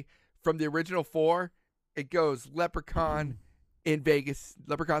say. From the original 4, it goes Leprechaun in Vegas.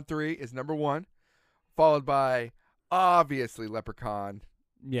 Leprechaun 3 is number 1, followed by obviously Leprechaun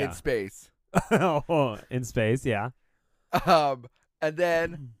Yeah. in space. In space, yeah. And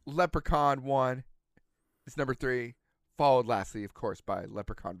then Leprechaun 1 is number 3, followed lastly, of course, by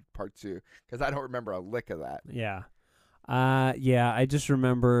Leprechaun Part 2, because I don't remember a lick of that. Yeah. Yeah, I just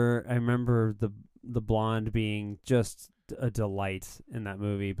remember the blonde being just a delight in that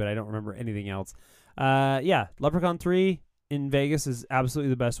movie, but I don't remember anything else. Yeah, Leprechaun 3 in Vegas is absolutely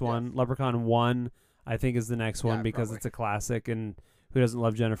the best one. Yes. Leprechaun 1 I think is the next one because probably. it's a classic, and who doesn't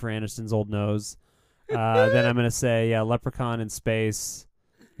love Jennifer Aniston's old nose? Then I'm going to say, yeah, Leprechaun in space,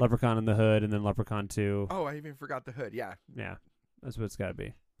 Leprechaun in the Hood, and then Leprechaun 2. Oh, I even forgot the Hood. Yeah. Yeah, that's what it's got to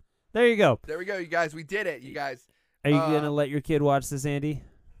be. There you go. There we go, you guys. We did it, you guys. Are you going to let your kid watch this, Andy?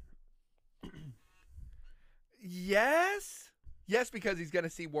 Yes. Yes, because he's going to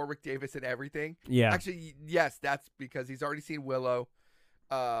see Warwick Davis and everything. Yeah. Actually, yes, that's because he's already seen Willow.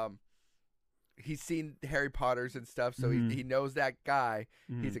 He's seen Harry Potter's and stuff, so he knows that guy.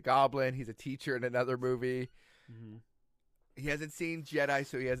 Mhm. He's a goblin. He's a teacher in another movie. Mhm. He hasn't seen Jedi,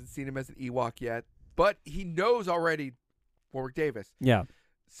 so he hasn't seen him as an Ewok yet. But he knows already Warwick Davis. Yeah.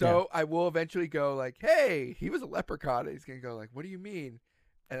 So I will eventually go like, hey, he was a leprechaun. And he's going to go like, what do you mean?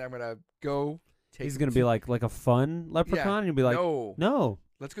 And I'm going to go take He's him going to be like a fun leprechaun? Yeah. And you'll be like, no.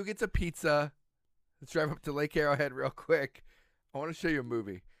 Let's go get some pizza. Let's drive up to Lake Arrowhead real quick. I want to show you a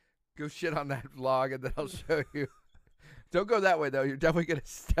movie. Go shit on that vlog, and then I'll show you. Don't go that way, though. You're definitely going to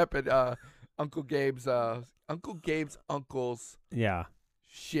step in Uncle Gabe's uncle's Yeah.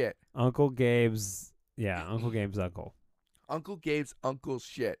 shit. Uncle Gabe's uncle. Uncle Gabe's uncle's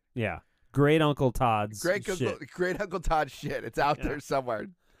shit. Yeah. Great Uncle Todd's Great shit. Uncle Todd shit. It's out there somewhere.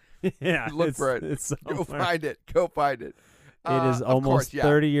 Yeah. Look for it. It's Go somewhere. find it. Go find it. It is Of almost course, yeah.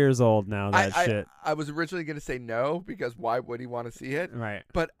 30 years old now, that shit. I was originally going to say no, because why would he want to see it? Right.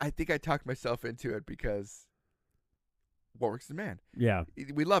 But I think I talked myself into it because Warwick's the man. Yeah.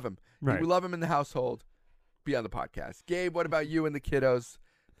 We love him. Right. We love him in the household. Be on the podcast. Gabe, what about you and the kiddos?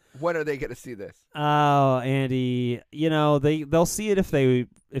 When are they going to see this? Oh, Andy, they'll see it if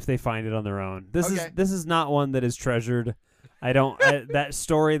they find it on their own. This is not one that is treasured. I don't that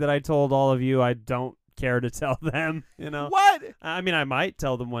story that I told all of you, I don't care to tell them, What? I mean, I might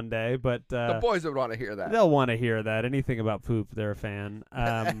tell them one day, but The boys would want to hear that. they'll want to hear that. Anything about poop, they're a fan.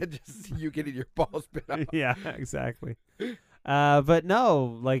 Just you getting your balls bit off. Yeah, exactly. But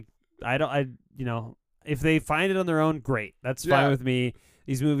no, if they find it on their own, great. That's fine with me.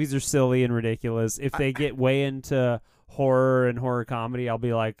 These movies are silly and ridiculous. If they get way into horror and horror comedy, I'll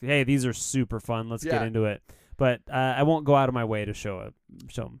be like, hey, these are super fun. Let's get into it. But I won't go out of my way to show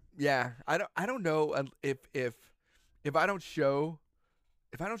them. Yeah, I don't know if I don't show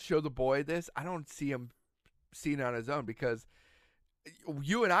the boy this, I don't see him seeing it on his own, because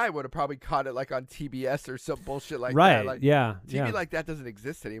you and I would have probably caught it like on TBS or some bullshit like right. that. Like, yeah. TV like that doesn't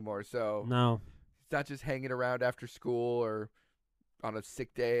exist anymore. So no, it's not just hanging around after school or on a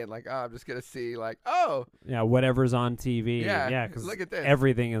sick day and like, oh, I'm just gonna see like, yeah, whatever's on TV. Yeah, because look at this.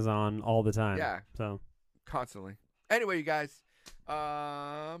 Everything is on all the time. Yeah. So constantly. Anyway, you guys,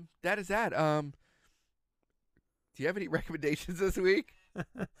 that is that. Do you have any recommendations this week?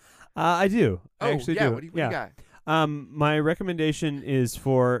 I do. I actually do. What do you got? My recommendation is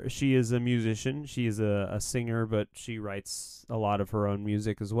she is a musician. She is a singer, but she writes a lot of her own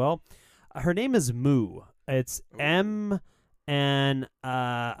music as well. Her name is Moo. It's M, and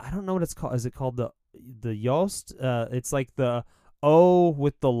I don't know what it's called. Is it called the Yost? It's like the O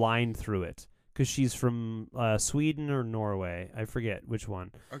with the line through it, because she's from Sweden or Norway. I forget which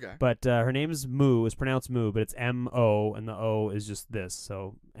one. Okay. But her name is Moo. It's pronounced Moo, but it's M-O, and the O is just this.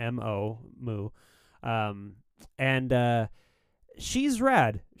 So M-O, Moo. And she's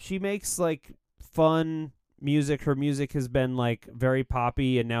rad. She makes like fun music. Her music has been like very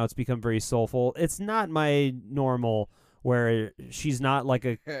poppy, and now it's become very soulful. It's not my normal, where she's not like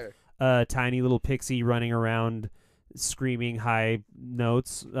a tiny little pixie running around screaming high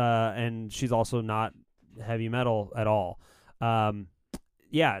notes, and she's also not heavy metal at all.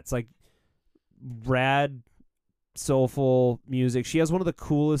 Yeah, it's like rad, soulful music. She has one of the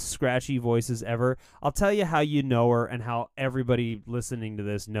coolest scratchy voices ever. I'll tell you how you know her and how everybody listening to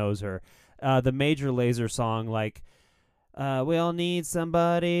this knows her. The Major Lazer song, like, we all need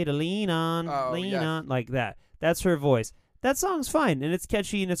somebody to lean on, on, like that. That's her voice. That song's fine, and it's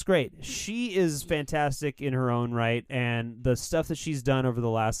catchy, and it's great. She is fantastic in her own right, and the stuff that she's done over the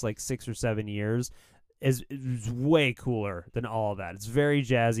last, 6 or 7 years is way cooler than all of that. It's very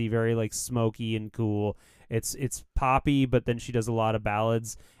jazzy, very, smoky and cool. It's poppy, but then she does a lot of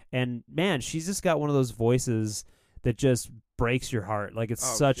ballads. And, man, she's just got one of those voices that just breaks your heart. Like it's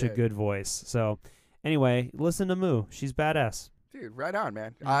Oh, such a shit. good voice. So anyway, listen to Moo. She's badass. Dude, right on,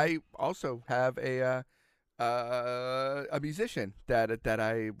 man. Mhm. I also have a musician that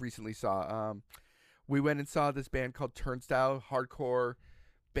I recently saw. We went and saw this band called Turnstile, hardcore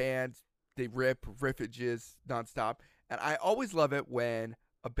band. They rip riffages nonstop, and I always love it when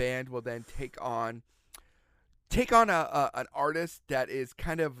a band will then take on an artist that is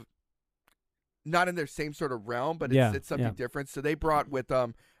kind of not in their same sort of realm, but it's something different. So they brought with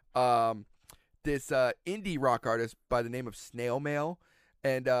them this indie rock artist by the name of Snail Mail,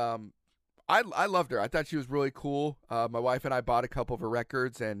 and I loved her. I thought she was really cool. My wife and I bought a couple of her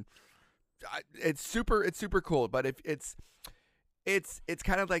records, and it's super cool. But if it's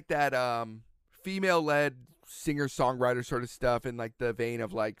kind of like that female-led singer-songwriter sort of stuff in like the vein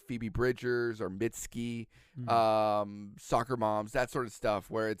of like Phoebe Bridgers or Mitski, Soccer Moms, that sort of stuff,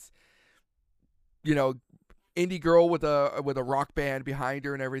 where it's, you know, indie girl with a rock band behind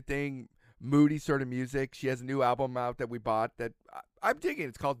her and everything, moody sort of music. She has a new album out that we bought that I'm digging.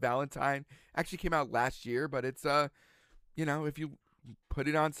 It's called Valentine. Actually came out last year, but it's you know, if you put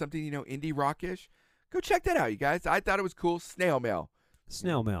it on something, you know, indie rockish, go check that out, you guys. I thought it was cool. Snail Mail.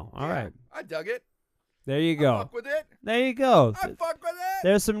 Snail Mail. All right. I dug it. There you I go. fuck with it. There you go. I fuck with it.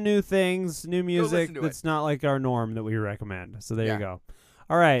 There's some new things, new music listen to that's not like our norm that we recommend. So there Yeah. you go.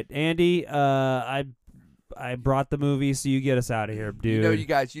 All right, Andy, I brought the movie, so you get us out of here, dude. You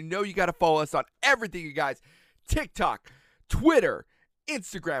know you got to follow us on everything, you guys. TikTok, Twitter,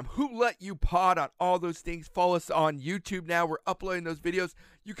 Instagram, Who Let You Pod, on all those things. Follow us on YouTube now. We're uploading those videos.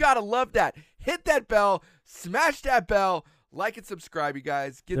 You got to love that. Hit that bell. Smash that bell. Like and subscribe, you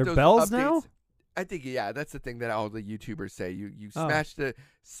guys. Get They're those bells updates. now? I think, yeah, that's the thing that all the YouTubers say. You Oh.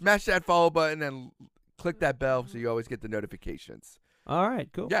 smash that follow button and click that bell so you always get the notifications. All right,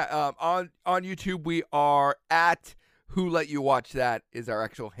 cool. Yeah, on YouTube we are at Who Let You Watch That is our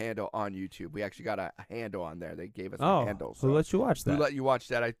actual handle on YouTube. We actually got a handle on there. They gave us a handle. Who let you watch that? Who Let You Watch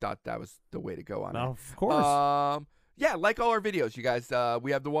That? I thought that was the way to go on it. Of course. Yeah, like all our videos, you guys.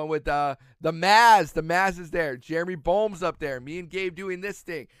 We have the one with the Maz. The Maz is there. Jeremy Bohm's up there. Me and Gabe doing this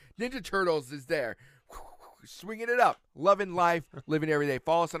thing. Ninja Turtles is there. Swinging it up. Loving life. Living every day.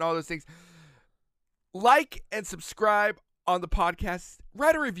 Follow us on all those things. Like and subscribe on the podcast.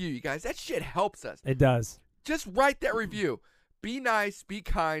 Write a review, you guys. That shit helps us. It does. Just write that review. Be nice. Be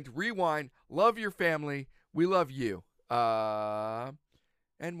kind. Rewind. Love your family. We love you. And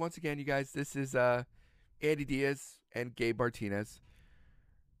once again, you guys, this is Andy Diaz and Gabe Martinez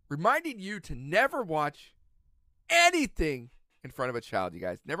reminding you to never watch anything in front of a child, you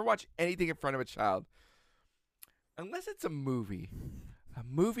guys. Never watch anything in front of a child unless it's a movie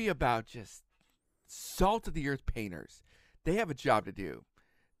about just salt of the earth painters. They have a job to do.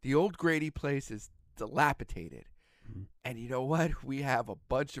 The old Grady place is dilapidated. And you know what? We have a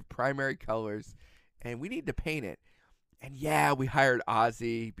bunch of primary colors and we need to paint it. And yeah, we hired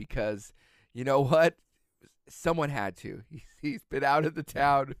Ozzy because you know what? Someone had to. He's been out of the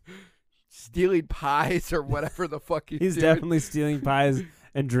town stealing pies or whatever the fuck He's doing. definitely stealing pies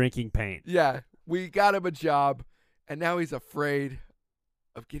and drinking paint. Yeah, we got him a job, and now he's afraid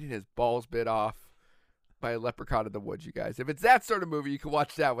of getting his balls bit off by a leprechaun in the woods, you guys. If it's that sort of movie, you can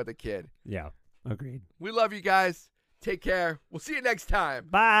watch that with a kid. Yeah, agreed. We love you guys. Take care. We'll see you next time.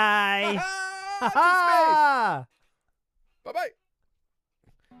 Bye. Bye-bye.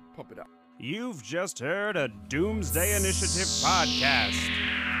 Pump it up. You've just heard a Doomsday Initiative podcast.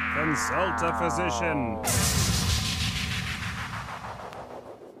 Consult a physician.